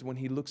considers when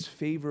He looks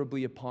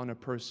favorably upon a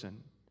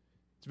person.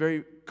 It's a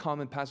very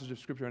common passage of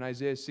Scripture in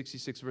Isaiah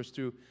 66 verse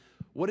 2,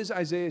 What does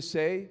Isaiah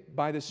say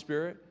by the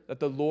Spirit that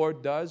the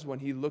Lord does when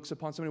he looks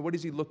upon somebody? What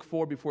does he look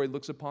for before he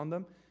looks upon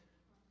them?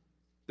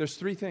 There's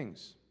 3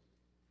 things.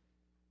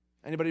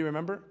 Anybody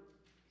remember?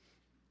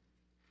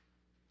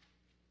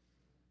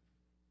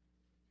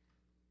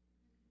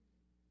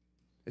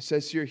 It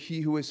says here,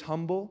 he who is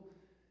humble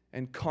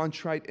and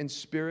contrite in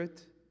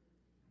spirit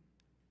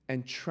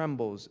and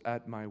trembles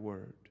at my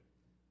word.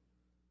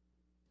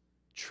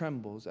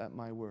 Trembles at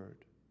my word.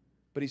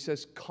 But he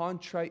says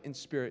contrite in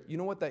spirit. You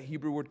know what that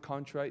Hebrew word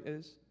contrite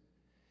is?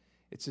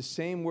 It's the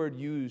same word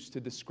used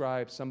to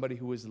describe somebody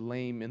who is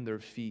lame in their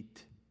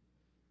feet.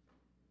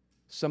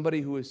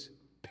 Somebody who is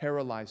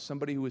paralyzed.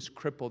 Somebody who is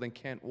crippled and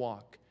can't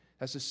walk.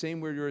 That's the same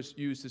word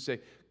used to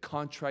say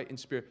contrite in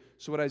spirit.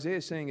 So what Isaiah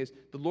is saying is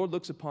the Lord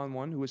looks upon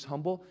one who is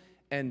humble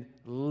and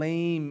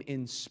lame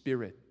in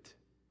spirit.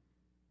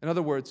 In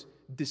other words,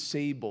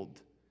 disabled,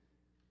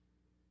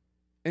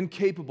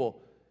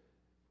 incapable,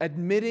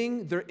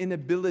 admitting their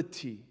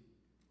inability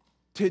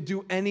to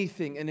do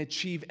anything and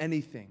achieve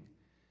anything.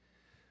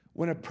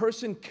 When a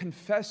person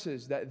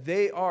confesses that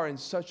they are in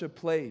such a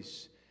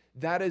place,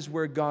 that is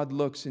where God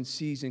looks and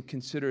sees and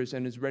considers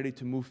and is ready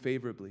to move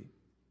favorably.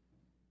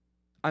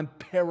 I'm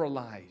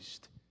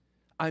paralyzed.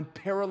 I'm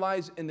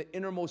paralyzed in the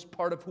innermost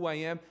part of who I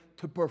am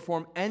to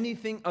perform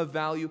anything of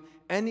value,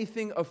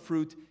 anything of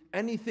fruit,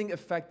 anything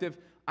effective.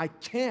 I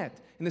can't.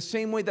 In the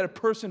same way that a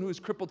person who is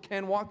crippled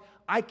can walk,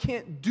 I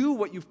can't do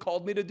what you've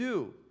called me to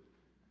do.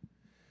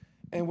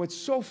 And what's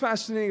so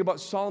fascinating about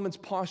Solomon's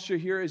posture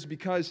here is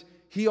because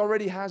he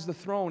already has the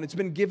throne. It's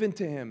been given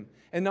to him.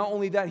 And not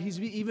only that, he's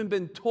even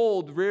been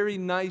told very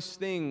nice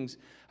things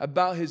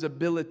about his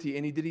ability,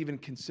 and he didn't even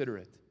consider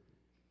it.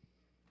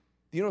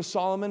 Do you know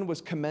Solomon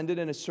was commended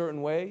in a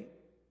certain way?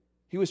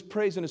 He was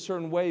praised in a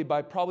certain way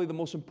by probably the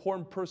most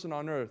important person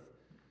on earth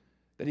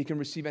that he can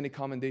receive any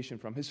commendation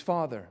from, his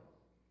father.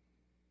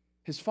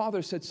 His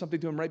father said something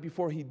to him right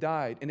before he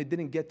died, and it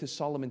didn't get to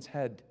Solomon's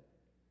head.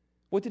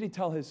 What did he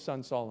tell his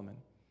son Solomon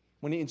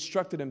when he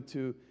instructed him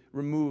to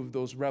remove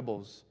those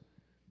rebels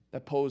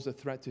that posed a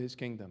threat to his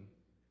kingdom?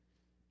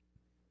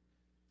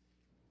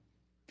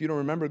 If you don't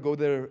remember, go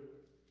there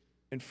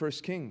in 1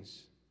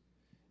 Kings.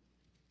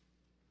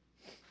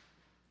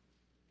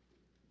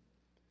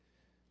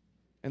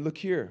 And look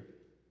here.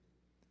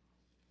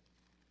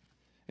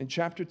 In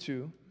chapter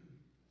 2,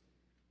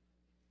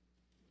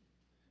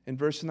 in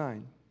verse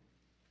 9.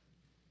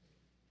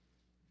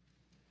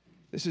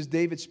 This is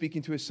David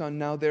speaking to his son.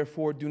 Now,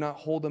 therefore, do not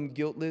hold them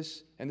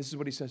guiltless. And this is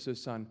what he says to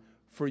his son.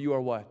 For you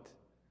are what?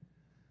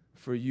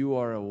 For you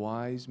are a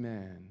wise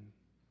man.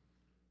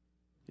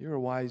 You're a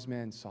wise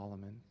man,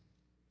 Solomon.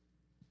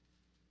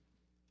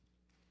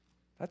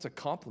 That's a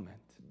compliment.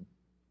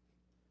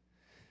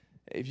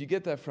 If you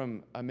get that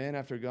from a man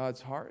after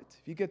God's heart,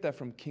 if you get that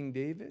from King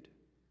David,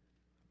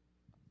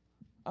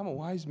 I'm a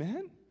wise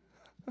man.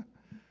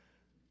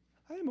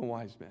 I am a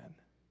wise man.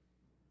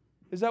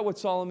 Is that what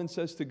Solomon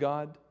says to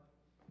God?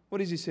 What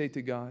does he say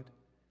to God?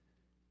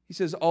 He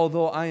says,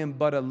 although I am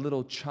but a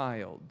little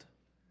child,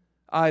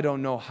 I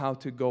don't know how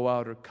to go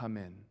out or come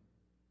in.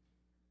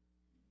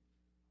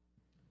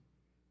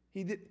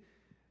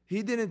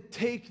 He didn't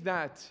take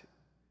that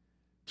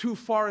too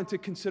far into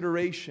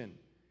consideration.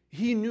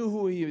 He knew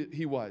who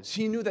he was.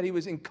 He knew that he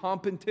was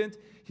incompetent.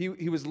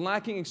 He was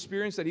lacking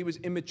experience, that he was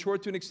immature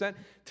to an extent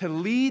to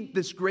lead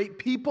this great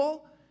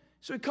people.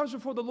 So he comes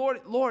before the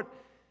Lord. Lord,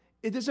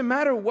 it doesn't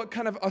matter what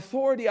kind of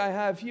authority I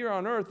have here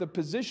on earth, the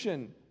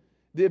position,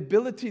 the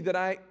ability that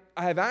I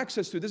have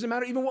access to. It doesn't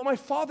matter even what my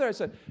father has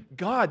said.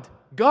 God,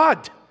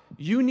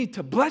 you need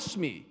to bless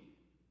me.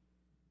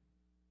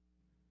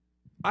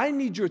 I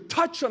need your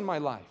touch on my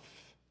life.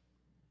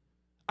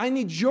 I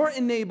need your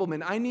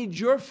enablement. I need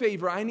your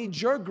favor. I need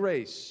your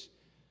grace.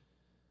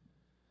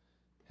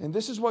 And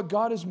this is what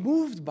God is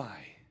moved by.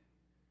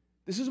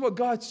 This is what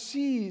God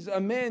sees, a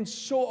man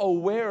so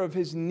aware of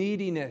his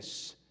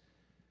neediness.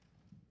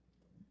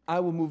 I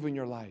will move in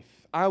your life.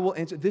 I will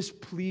answer. This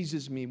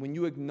pleases me when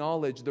you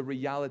acknowledge the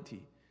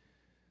reality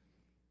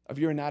of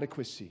your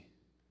inadequacy.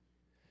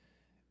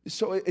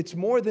 So it's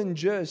more than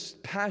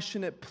just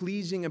passionate,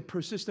 pleasing, and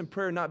persistent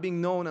prayer not being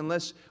known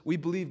unless we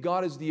believe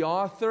God is the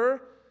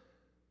author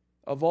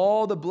of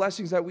all the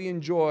blessings that we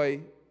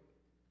enjoy.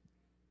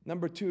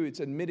 Number 2, it's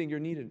admitting your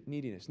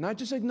neediness. Not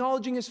just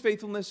acknowledging His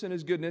faithfulness and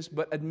His goodness,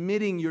 but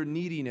admitting your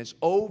neediness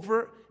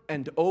over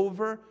and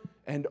over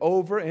and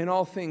over in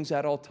all things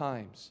at all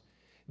times.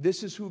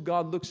 This is who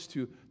God looks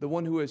to, the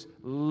one who is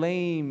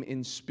lame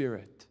in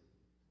spirit.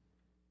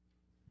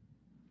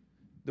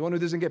 The one who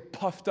doesn't get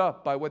puffed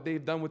up by what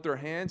they've done with their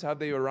hands, how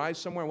they arrive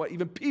somewhere, and what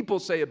even people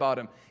say about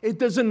him. It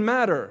doesn't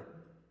matter.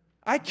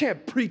 I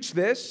can't preach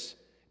this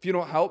if you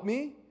don't help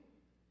me.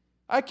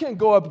 I can't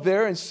go up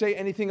there and say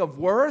anything of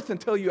worth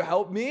until you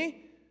help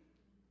me.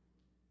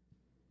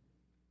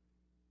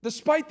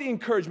 Despite the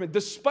encouragement,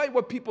 despite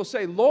what people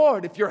say,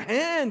 Lord, if your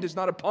hand is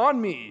not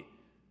upon me,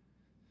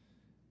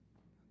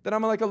 then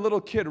I'm like a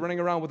little kid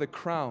running around with a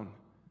crown.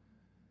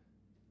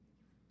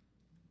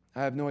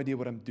 I have no idea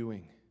what I'm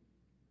doing.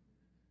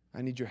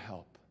 I need your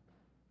help.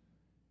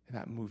 And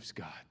that moves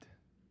God.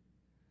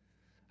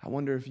 I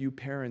wonder if you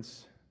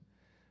parents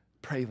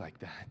pray like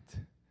that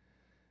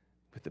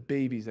with the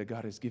babies that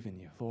God has given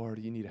you. Lord,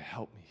 you need to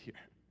help me here.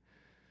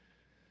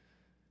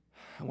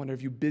 I wonder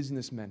if you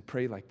businessmen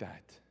pray like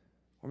that.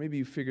 Or maybe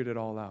you figured it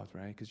all out,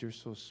 right? Because you're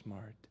so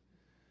smart.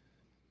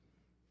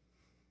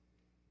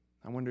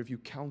 I wonder if you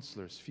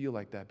counselors feel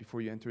like that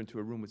before you enter into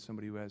a room with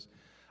somebody who has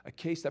a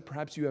case that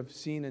perhaps you have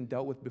seen and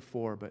dealt with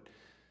before, but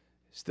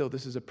still,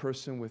 this is a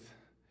person with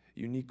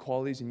unique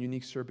qualities and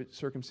unique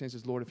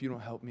circumstances. Lord, if you don't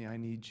help me, I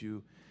need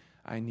you.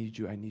 I need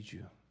you. I need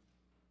you.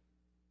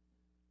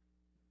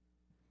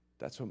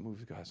 That's what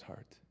moves God's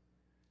heart,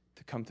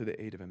 to come to the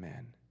aid of a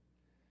man.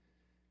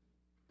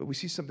 But we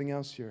see something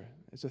else here.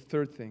 It's a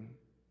third thing.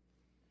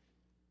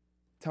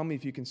 Tell me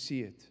if you can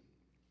see it.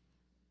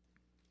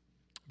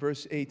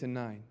 Verse 8 and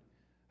 9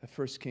 of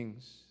 1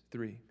 Kings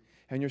 3.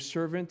 And your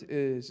servant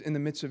is in the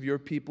midst of your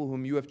people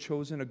whom you have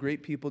chosen, a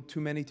great people,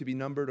 too many to be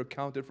numbered or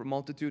counted for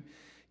multitude.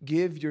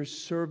 Give your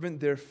servant,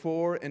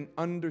 therefore, an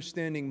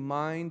understanding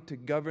mind to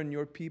govern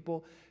your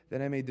people,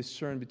 that I may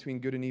discern between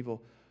good and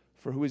evil.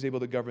 For who is able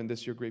to govern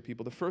this, your great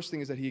people? The first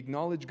thing is that he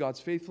acknowledged God's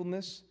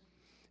faithfulness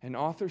and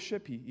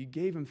authorship. He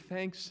gave him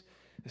thanks.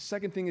 The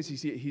second thing is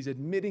he's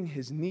admitting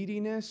his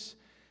neediness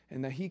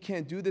and that he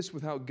can't do this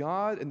without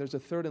God. And there's a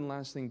third and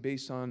last thing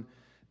based on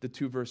the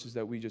two verses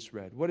that we just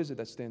read. What is it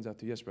that stands out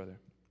to you? Yes, brother.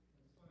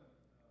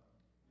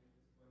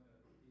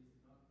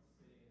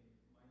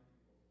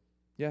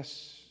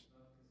 Yes.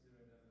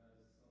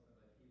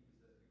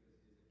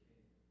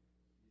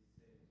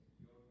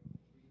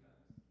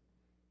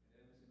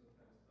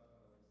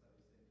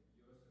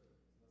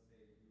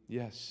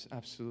 Yes,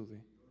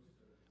 absolutely.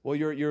 Well,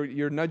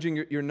 you're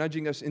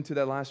nudging us into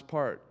that last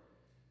part.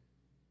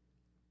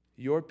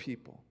 Your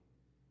people,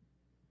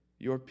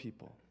 your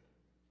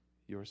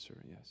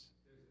servant. Yes.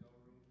 There's no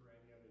room for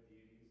any other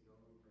deities, no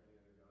room for any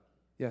other God.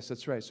 Yes,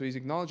 that's right. So he's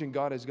acknowledging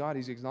God as God.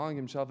 He's acknowledging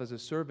himself as a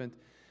servant.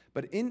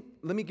 But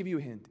let me give you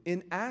a hint.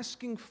 In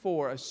asking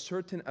for a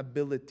certain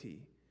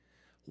ability,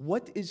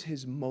 what is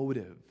his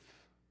motive?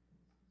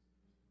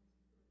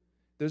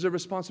 There's a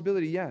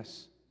responsibility,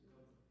 yes.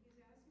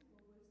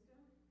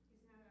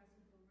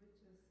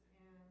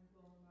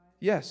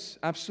 Yes,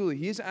 absolutely.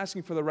 He is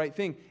asking for the right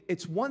thing.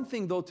 It's one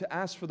thing, though, to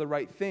ask for the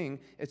right thing.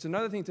 It's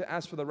another thing to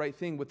ask for the right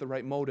thing with the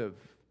right motive.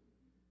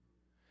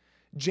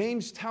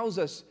 James tells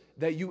us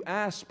that you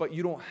ask, but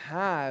you don't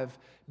have,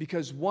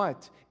 because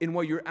what? In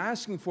what you're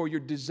asking for, you're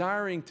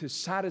desiring to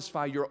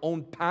satisfy your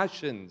own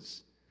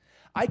passions.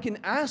 I can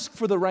ask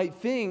for the right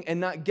thing and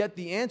not get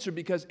the answer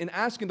because in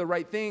asking the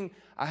right thing,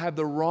 I have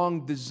the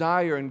wrong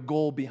desire and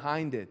goal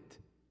behind it.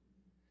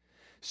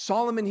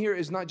 Solomon here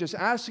is not just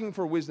asking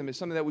for wisdom. It's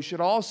something that we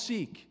should all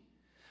seek.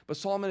 But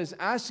Solomon is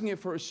asking it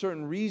for a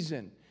certain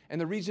reason.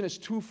 And the reason is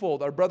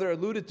twofold. Our brother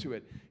alluded to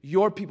it.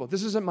 Your people.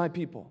 This isn't my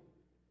people.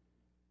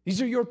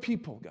 These are your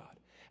people, God.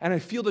 And I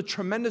feel the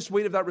tremendous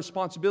weight of that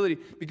responsibility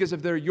because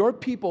if they're your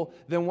people,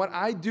 then what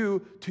I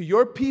do to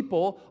your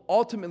people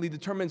ultimately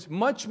determines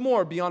much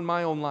more beyond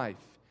my own life.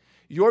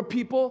 Your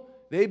people,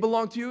 they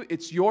belong to you.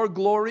 It's your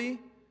glory.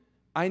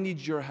 I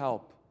need your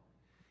help.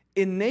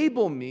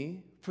 Enable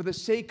me for the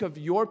sake of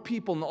your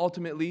people and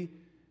ultimately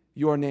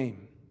your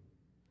name.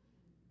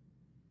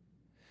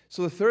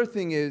 So the third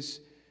thing is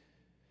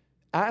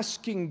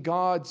asking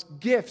God's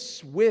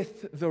gifts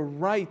with the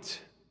right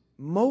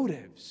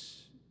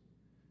motives.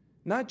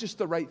 Not just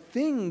the right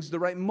things, the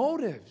right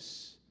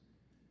motives.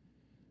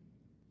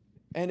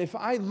 And if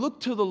I look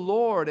to the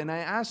Lord and I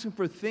ask Him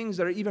for things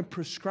that are even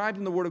prescribed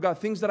in the Word of God,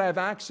 things that I have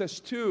access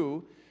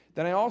to,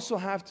 then I also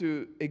have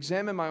to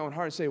examine my own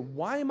heart and say,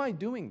 why am I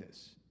doing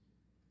this?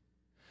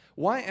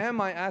 Why am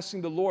I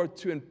asking the Lord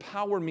to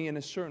empower me in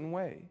a certain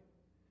way?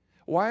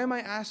 Why am I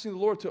asking the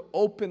Lord to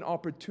open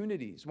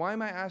opportunities? Why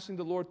am I asking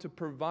the Lord to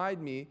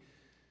provide me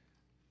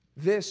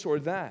this or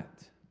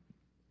that?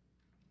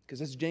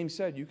 Because as James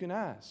said, you can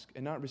ask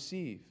and not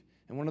receive.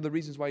 And one of the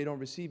reasons why you don't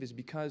receive is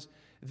because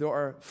there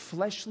are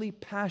fleshly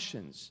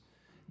passions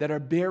that are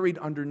buried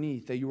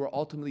underneath that you are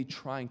ultimately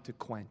trying to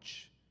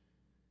quench.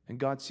 And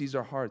God sees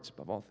our hearts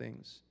above all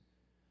things.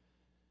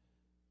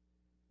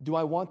 Do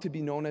I want to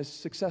be known as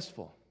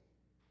successful?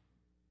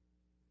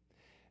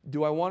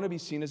 Do I want to be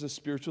seen as a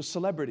spiritual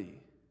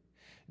celebrity?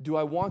 Do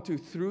I want to,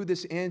 through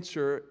this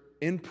answer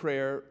in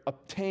prayer,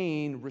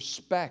 obtain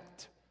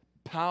respect,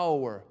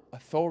 power,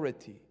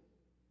 authority?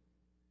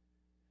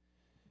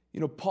 You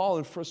know, Paul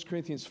in 1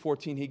 Corinthians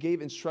 14, he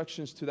gave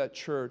instructions to that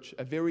church,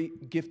 a very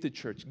gifted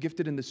church,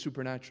 gifted in the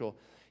supernatural.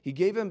 He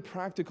gave them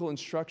practical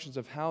instructions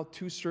of how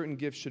two certain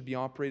gifts should be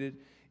operated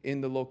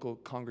in the local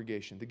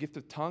congregation. The gift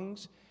of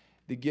tongues,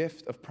 the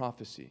gift of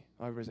prophecy.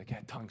 Everybody's like, yeah,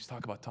 tongues,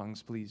 talk about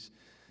tongues, please.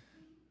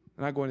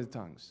 I'm not going into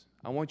tongues.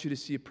 I want you to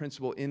see a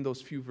principle in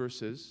those few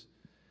verses,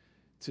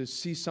 to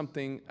see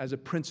something as a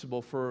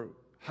principle for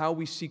how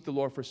we seek the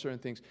Lord for certain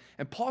things.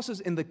 And Paul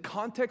says, in the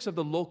context of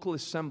the local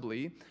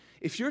assembly,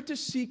 if you're to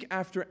seek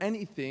after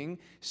anything,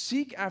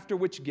 seek after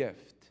which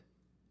gift?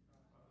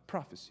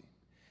 Prophecy.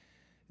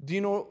 Do you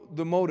know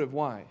the motive?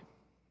 Why?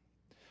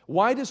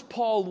 Why does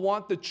Paul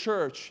want the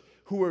church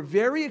who are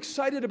very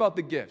excited about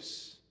the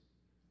gifts?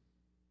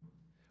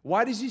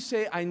 Why does he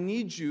say, I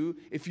need you,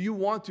 if you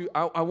want to,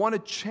 I want to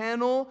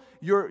channel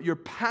your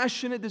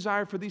passionate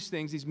desire for these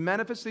things, these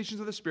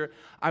manifestations of the Spirit.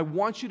 I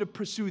want you to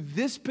pursue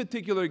this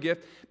particular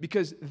gift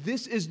because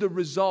this is the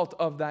result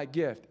of that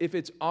gift, if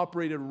it's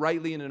operated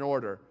rightly and in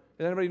order.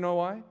 Does anybody know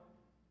why?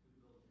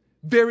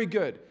 Very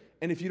good.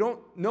 And if you don't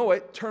know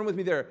it, turn with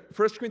me there.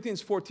 1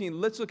 Corinthians 14,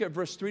 let's look at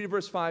verse 3 to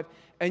verse 5,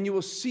 and you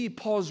will see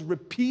Paul's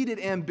repeated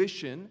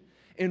ambition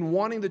in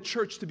wanting the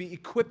church to be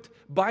equipped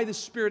by the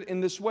Spirit in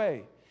this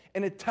way.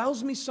 And it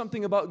tells me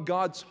something about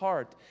God's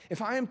heart.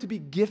 If I am to be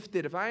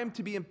gifted, if I am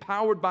to be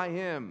empowered by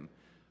Him,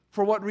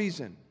 for what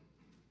reason?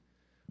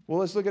 Well,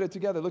 let's look at it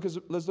together.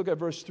 Let's look at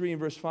verse 3 and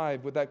verse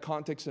 5 with that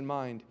context in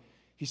mind.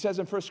 He says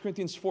in 1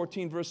 Corinthians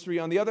 14, verse 3,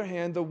 on the other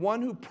hand, the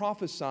one who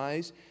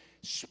prophesies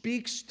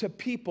speaks to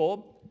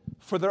people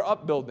for their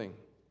upbuilding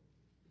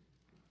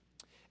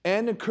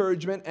and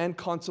encouragement and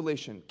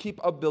consolation.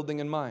 Keep upbuilding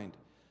in mind.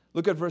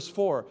 Look at verse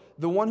 4.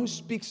 The one who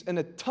speaks in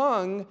a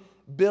tongue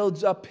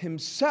builds up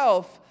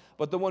himself,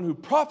 but the one who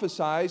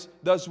prophesies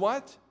does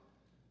what?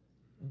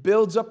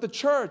 Builds up the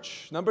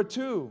church. Number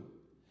 2.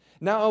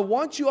 Now I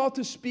want you all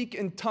to speak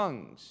in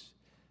tongues,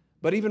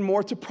 but even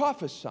more to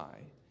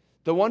prophesy.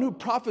 The one who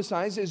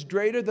prophesies is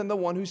greater than the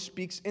one who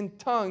speaks in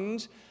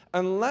tongues,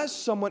 unless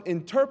someone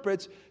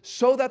interprets,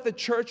 so that the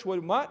church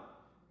would what?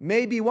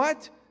 May be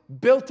what?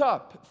 Built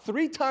up.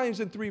 3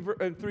 times in three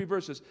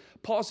verses.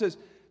 Paul says,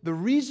 the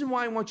reason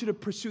why I want you to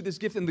pursue this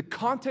gift in the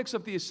context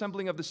of the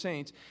assembling of the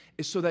saints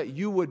is so that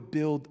you would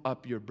build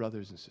up your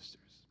brothers and sisters.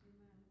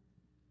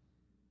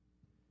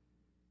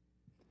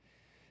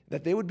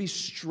 That they would be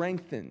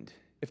strengthened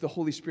if the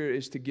Holy Spirit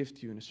is to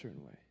gift you in a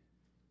certain way.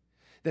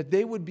 That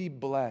they would be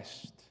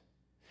blessed.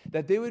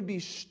 That they would be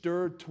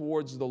stirred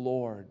towards the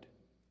Lord.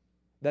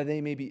 That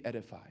they may be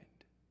edified.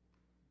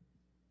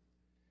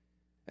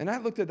 And I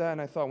looked at that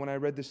and I thought, when I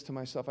read this to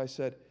myself, I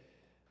said,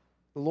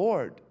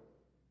 Lord,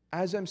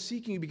 as I'm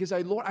seeking you, because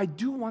Lord, I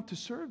do want to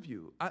serve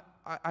you.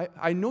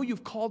 I know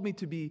you've called me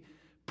to be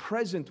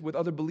present with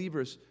other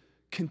believers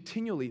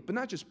continually, but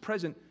not just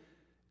present,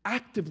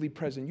 actively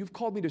present. You've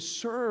called me to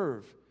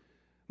serve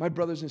my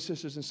brothers and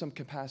sisters in some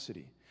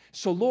capacity.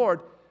 So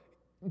Lord,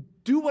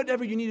 do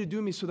whatever you need to do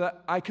in me so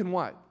that I can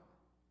what?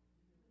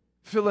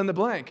 Fill in the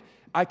blank.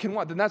 I can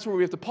what? Then that's where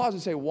we have to pause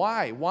and say,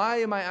 why? Why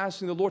am I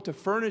asking the Lord to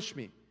furnish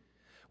me?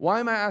 Why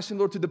am I asking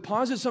the Lord to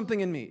deposit something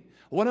in me?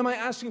 What am I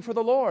asking for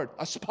the Lord?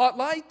 A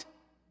spotlight?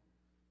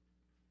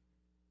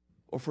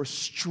 Or for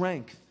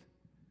strength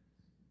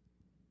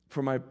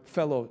for my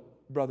fellow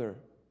brother,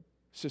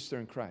 sister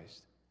in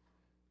Christ?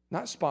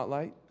 Not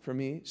spotlight for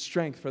me,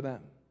 strength for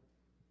them.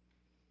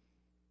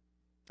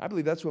 I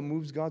believe that's what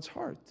moves God's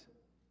heart.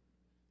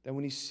 That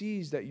when He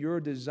sees that your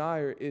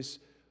desire is,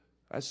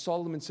 as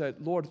Solomon said,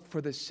 Lord,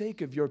 for the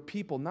sake of your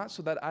people, not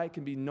so that I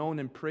can be known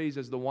and praised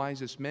as the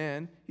wisest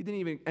man. He didn't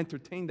even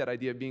entertain that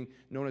idea of being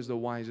known as the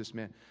wisest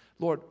man.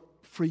 Lord,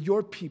 for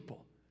your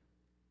people,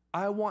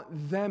 I want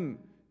them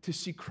to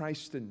see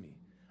Christ in me.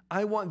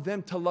 I want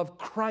them to love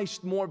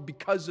Christ more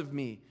because of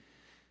me.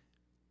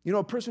 You know,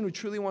 a person who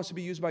truly wants to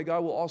be used by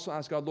God will also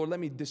ask God, Lord, let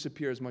me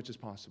disappear as much as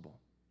possible.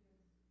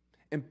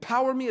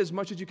 Empower me as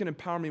much as you can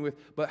empower me with,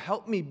 but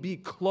help me be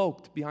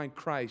cloaked behind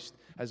Christ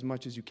as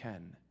much as you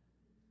can.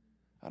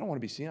 I don't want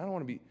to be seen. I don't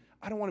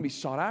want to be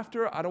sought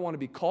after. I don't want to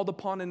be called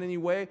upon in any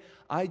way.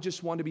 I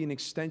just want to be an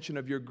extension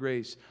of your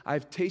grace.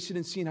 I've tasted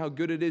and seen how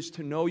good it is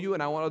to know you,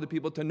 and I want other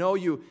people to know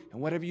you.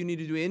 And whatever you need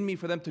to do in me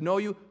for them to know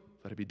you,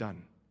 let it be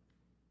done.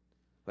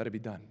 Let it be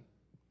done.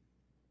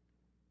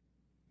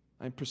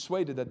 I'm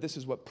persuaded that this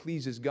is what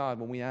pleases God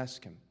when we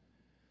ask Him.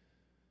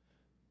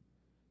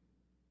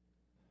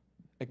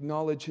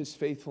 Acknowledge His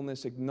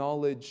faithfulness,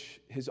 acknowledge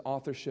His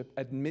authorship,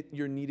 admit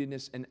your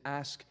neediness, and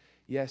ask.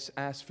 Yes,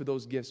 ask for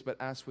those gifts, but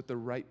ask with the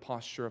right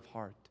posture of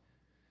heart.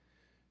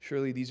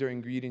 Surely these are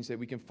ingredients that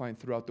we can find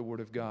throughout the Word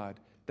of God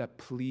that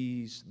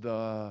please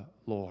the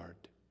Lord.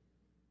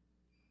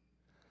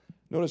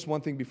 Notice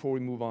one thing before we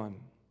move on.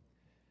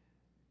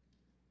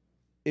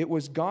 It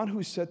was God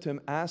who said to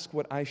him, ask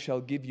what I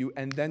shall give you,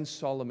 and then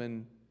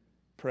Solomon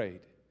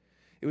prayed.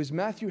 It was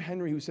Matthew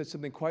Henry who said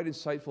something quite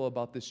insightful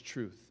about this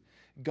truth.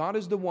 God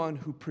is the one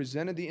who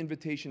presented the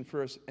invitation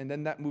first, and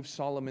then that moved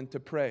Solomon to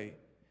pray.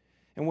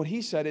 And what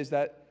he said is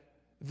that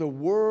the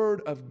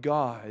Word of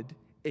God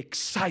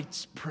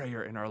excites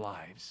prayer in our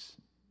lives.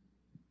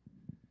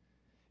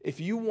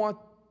 If you want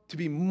to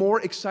be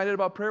more excited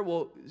about prayer,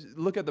 well,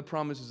 look at the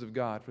promises of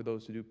God for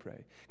those who do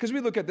pray. Because we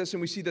look at this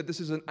and we see that this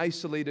is an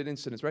isolated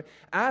incident, right?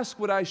 Ask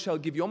what I shall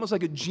give you, almost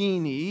like a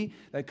genie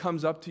that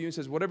comes up to you and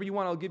says, whatever you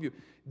want, I'll give you.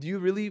 Do you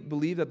really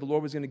believe that the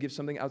Lord was going to give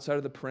something outside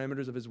of the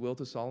parameters of His will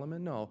to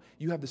Solomon? No.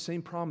 You have the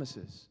same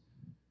promises.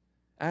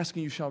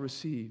 Asking you shall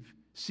receive.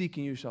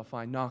 Seeking you shall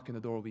find. Knock and the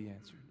door will be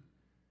answered.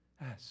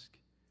 Ask.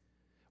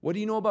 What do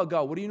you know about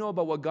God? What do you know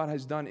about what God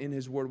has done in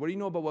His Word? What do you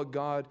know about what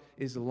God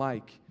is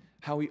like?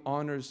 How He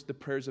honors the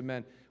prayers of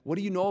men? What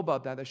do you know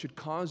about that should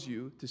cause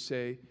you to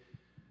say,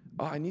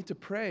 oh, I need to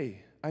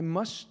pray I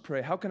must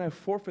pray. How can I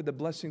forfeit the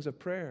blessings of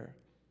prayer?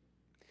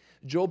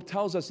 Job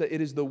tells us that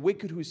it is the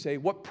wicked who say,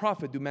 what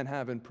profit do men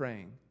have in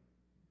praying?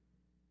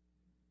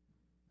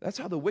 That's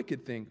how the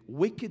wicked think.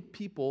 Wicked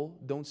people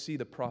don't see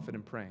the profit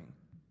in praying.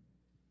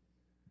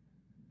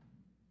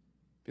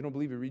 If you don't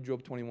believe it, read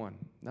Job 21.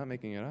 Not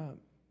making it up.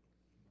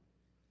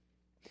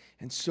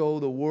 And so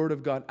the Word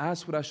of God,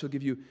 ask what I shall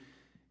give you.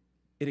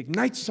 It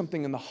ignites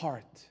something in the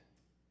heart.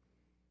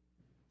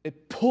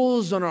 It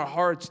pulls on our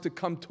hearts to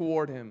come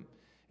toward Him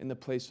in the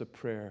place of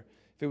prayer.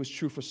 If it was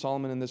true for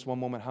Solomon in this one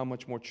moment, how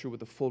much more true with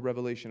the full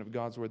revelation of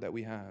God's Word that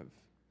we have?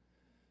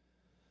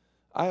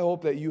 I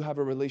hope that you have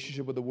a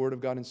relationship with the Word of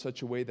God in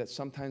such a way that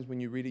sometimes when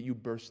you read it, you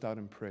burst out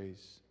in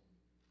praise.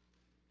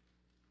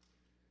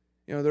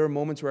 You know, there are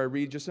moments where I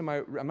read,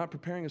 I'm not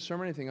preparing a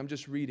sermon or anything, I'm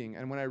just reading.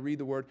 And when I read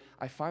the Word,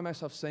 I find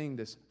myself saying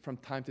this from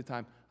time to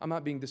time. I'm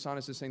not being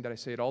dishonest in saying that I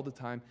say it all the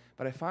time,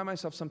 but I find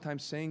myself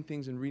sometimes saying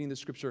things and reading the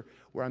Scripture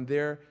where I'm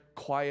there,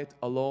 quiet,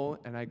 alone,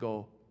 and I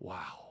go,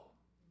 wow.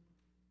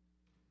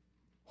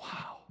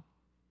 Wow.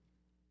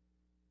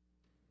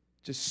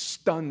 Just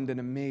stunned and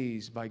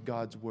amazed by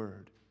God's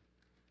Word.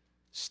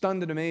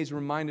 Stunned and amazed,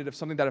 reminded of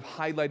something that I've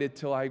highlighted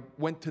till I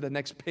went to the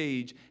next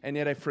page, and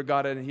yet I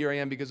forgot it, and here I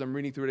am because I'm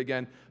reading through it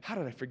again. How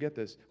did I forget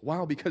this?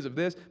 Wow, because of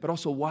this, but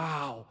also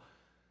wow.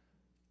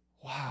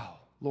 Wow,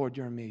 Lord,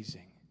 you're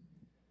amazing.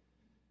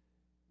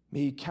 May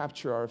He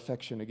capture our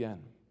affection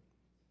again.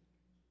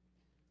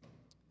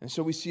 And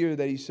so we see here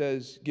that He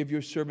says, give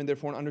your servant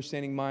therefore an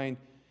understanding mind.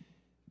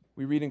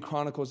 We read in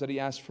Chronicles that He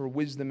asked for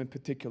wisdom in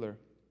particular.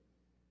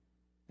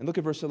 And look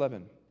at verse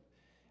 11.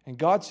 And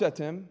God said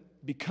to him,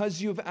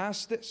 because you have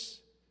asked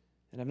this,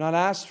 and have not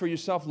asked for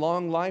yourself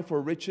long life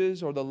or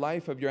riches or the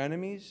life of your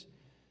enemies,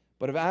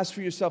 but have asked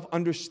for yourself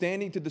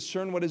understanding to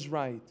discern what is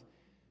right,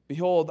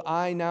 behold,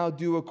 I now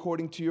do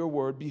according to your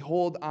word.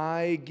 Behold,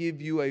 I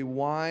give you a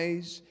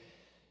wise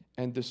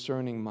and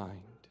discerning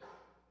mind,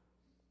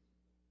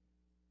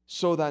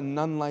 so that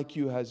none like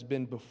you has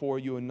been before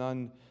you, and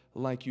none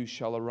like you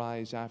shall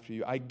arise after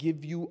you. I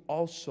give you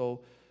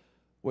also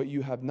what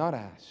you have not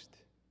asked,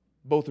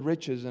 both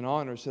riches and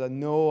honor, so that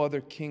no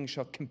other king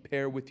shall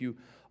compare with you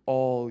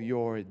all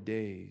your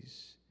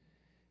days.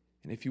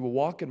 And if you will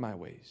walk in my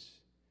ways,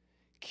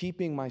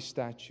 keeping my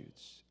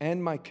statutes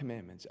and my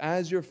commandments,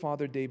 as your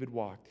father David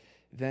walked,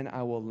 then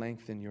I will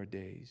lengthen your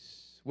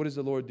days. What does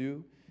the Lord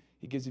do?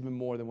 He gives even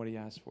more than what He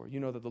asked for. You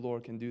know that the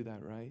Lord can do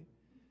that, right?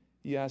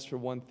 You ask for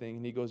one thing,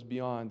 and He goes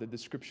beyond the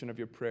description of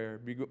your prayer,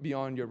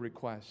 beyond your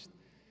request.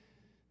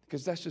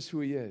 Because that's just who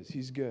He is.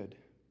 He's good.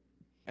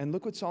 And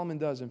look what Solomon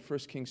does in 1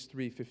 Kings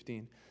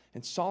 3:15.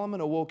 And Solomon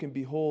awoke, and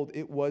behold,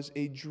 it was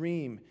a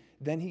dream.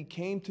 Then he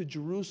came to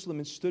Jerusalem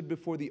and stood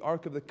before the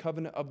ark of the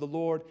covenant of the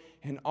Lord,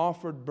 and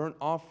offered burnt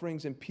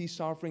offerings and peace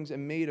offerings,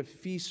 and made a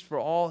feast for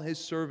all his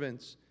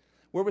servants.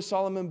 Where was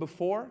Solomon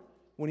before?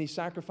 When he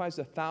sacrificed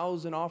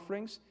 1,000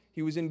 offerings?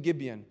 He was in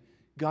Gibeon.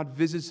 God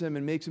visits him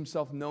and makes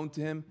Himself known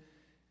to him.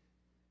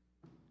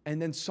 And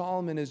then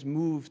Solomon is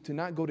moved to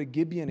not go to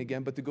Gibeon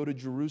again, but to go to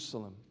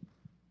Jerusalem.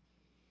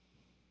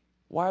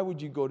 Why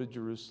would you go to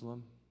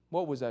Jerusalem?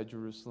 What was at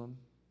Jerusalem?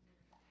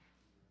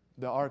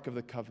 The Ark of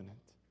the Covenant.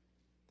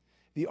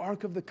 The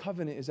Ark of the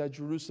Covenant is at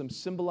Jerusalem,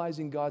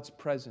 symbolizing God's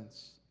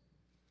presence.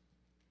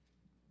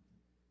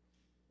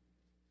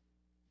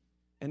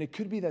 And it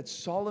could be that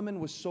Solomon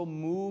was so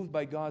moved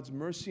by God's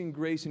mercy and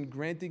grace in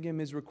granting him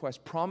his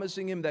request,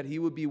 promising him that He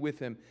would be with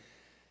him,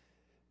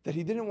 that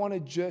he didn't want to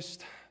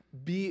just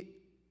be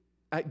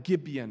at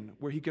Gibeon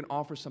where he can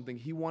offer something.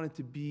 He wanted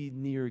to be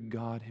near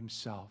God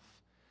Himself,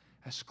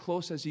 as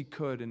close as he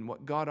could. And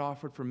what God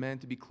offered for man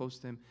to be close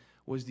to Him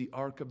was the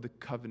Ark of the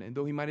Covenant. And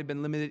though he might have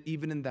been limited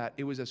even in that,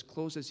 it was as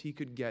close as he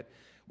could get,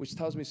 which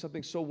tells me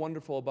something so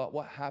wonderful about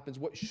what happens,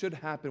 what should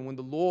happen when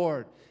the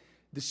Lord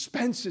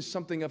dispenses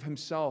something of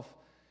Himself.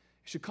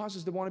 It should cause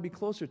us to want to be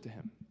closer to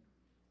Him.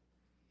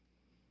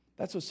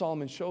 That's what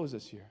Solomon shows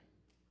us here.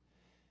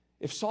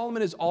 If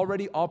Solomon is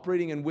already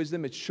operating in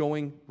wisdom, it's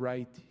showing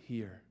right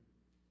here.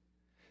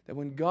 That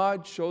when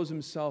God shows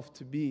Himself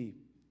to be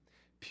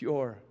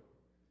pure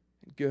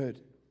and good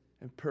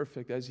and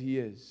perfect as He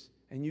is,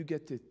 and you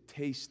get to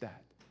taste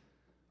that,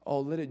 oh,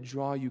 let it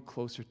draw you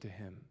closer to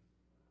Him.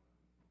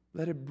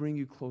 Let it bring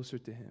you closer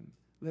to Him.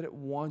 Let it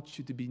want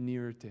you to be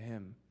nearer to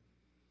Him.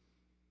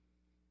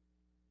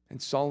 And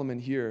Solomon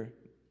here,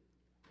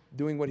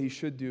 doing what he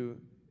should do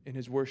in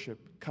his worship,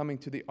 coming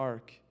to the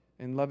ark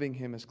and loving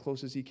Him as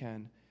close as he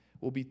can,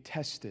 will be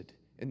tested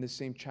in the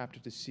same chapter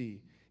to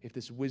see if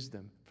this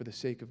wisdom for the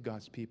sake of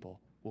God's people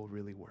will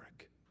really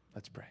work.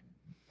 Let's pray.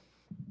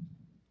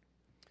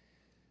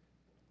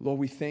 Lord,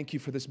 we thank You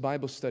for this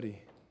Bible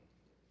study.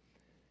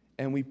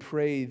 And we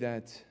pray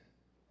that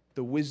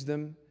the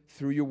wisdom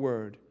through Your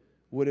word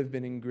would have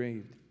been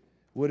engraved,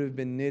 would have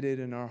been knitted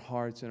in our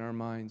hearts and our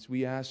minds.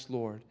 We ask,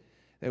 Lord,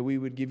 that we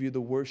would give You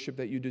the worship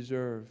that You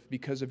deserve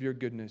because of Your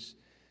goodness,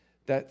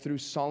 that through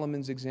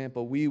Solomon's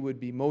example, we would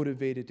be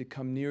motivated to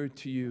come nearer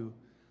to You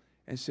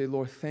and say,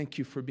 Lord, thank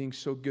You for being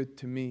so good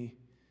to me.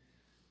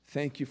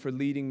 Thank You for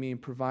leading me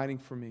and providing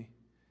for me.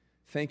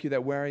 Thank you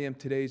that where I am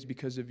today is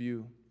because of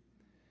you.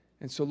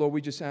 And so, Lord, we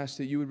just ask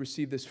that you would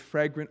receive this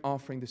fragrant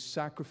offering, this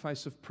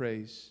sacrifice of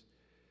praise.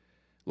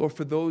 Lord,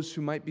 for those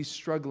who might be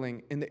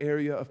struggling in the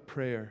area of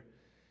prayer,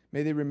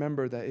 may they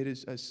remember that it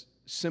is as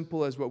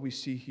simple as what we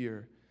see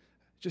here.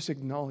 Just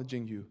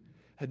acknowledging you,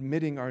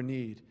 admitting our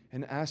need,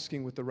 and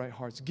asking with the right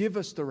hearts. Give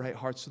us the right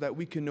hearts so that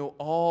we can know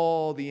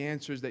all the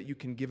answers that you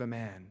can give a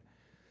man.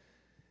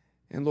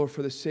 And Lord,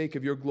 for the sake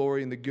of your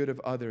glory and the good of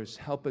others,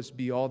 help us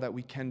be all that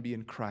we can be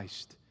in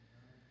Christ.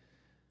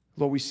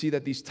 Lord, we see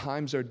that these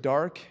times are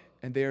dark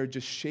and they are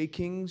just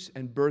shakings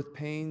and birth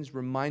pains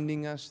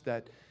reminding us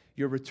that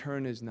your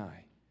return is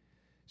nigh.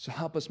 So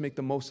help us make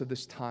the most of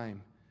this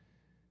time.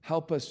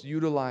 Help us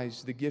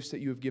utilize the gifts that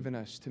you have given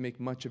us to make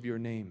much of your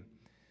name.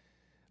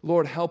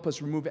 Lord, help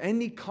us remove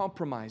any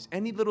compromise,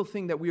 any little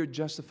thing that we are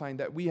justifying,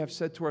 that we have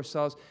said to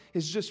ourselves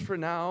is just for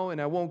now and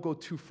I won't go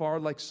too far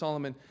like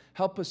Solomon.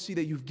 Help us see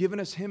that you've given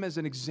us him as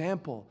an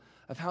example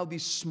of how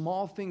these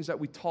small things that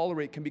we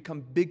tolerate can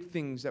become big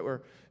things that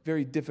were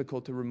very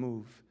difficult to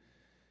remove.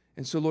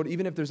 And so, Lord,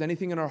 even if there's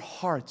anything in our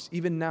hearts,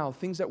 even now,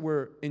 things that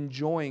we're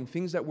enjoying,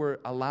 things that we're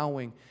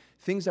allowing,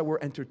 things that we're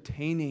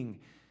entertaining,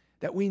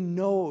 that we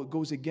know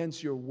goes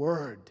against your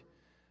word,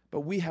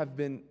 but we have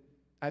been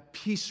at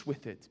peace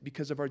with it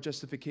because of our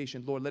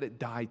justification. Lord, let it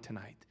die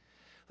tonight.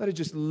 Let it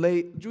just lay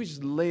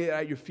it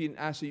at your feet and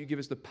ask that you give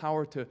us the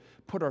power to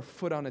put our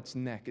foot on its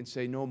neck and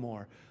say, no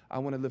more. I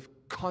want to live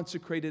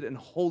consecrated and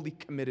wholly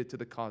committed to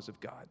the cause of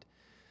God.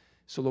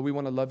 So, Lord, we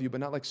want to love you, but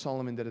not like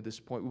Solomon did at this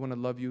point. We want to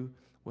love you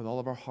with all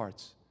of our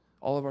hearts,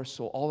 all of our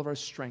soul, all of our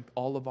strength,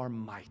 all of our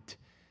might.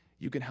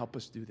 You can help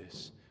us do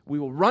this. We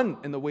will run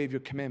in the way of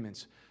your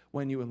commandments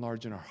when you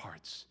enlarge in our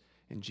hearts.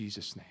 In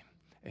Jesus' name,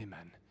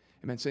 amen.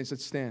 Amen. Saints,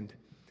 let's stand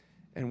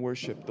and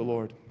worship the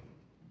Lord.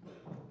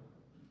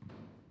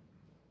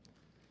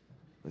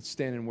 Let's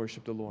stand and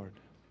worship the Lord.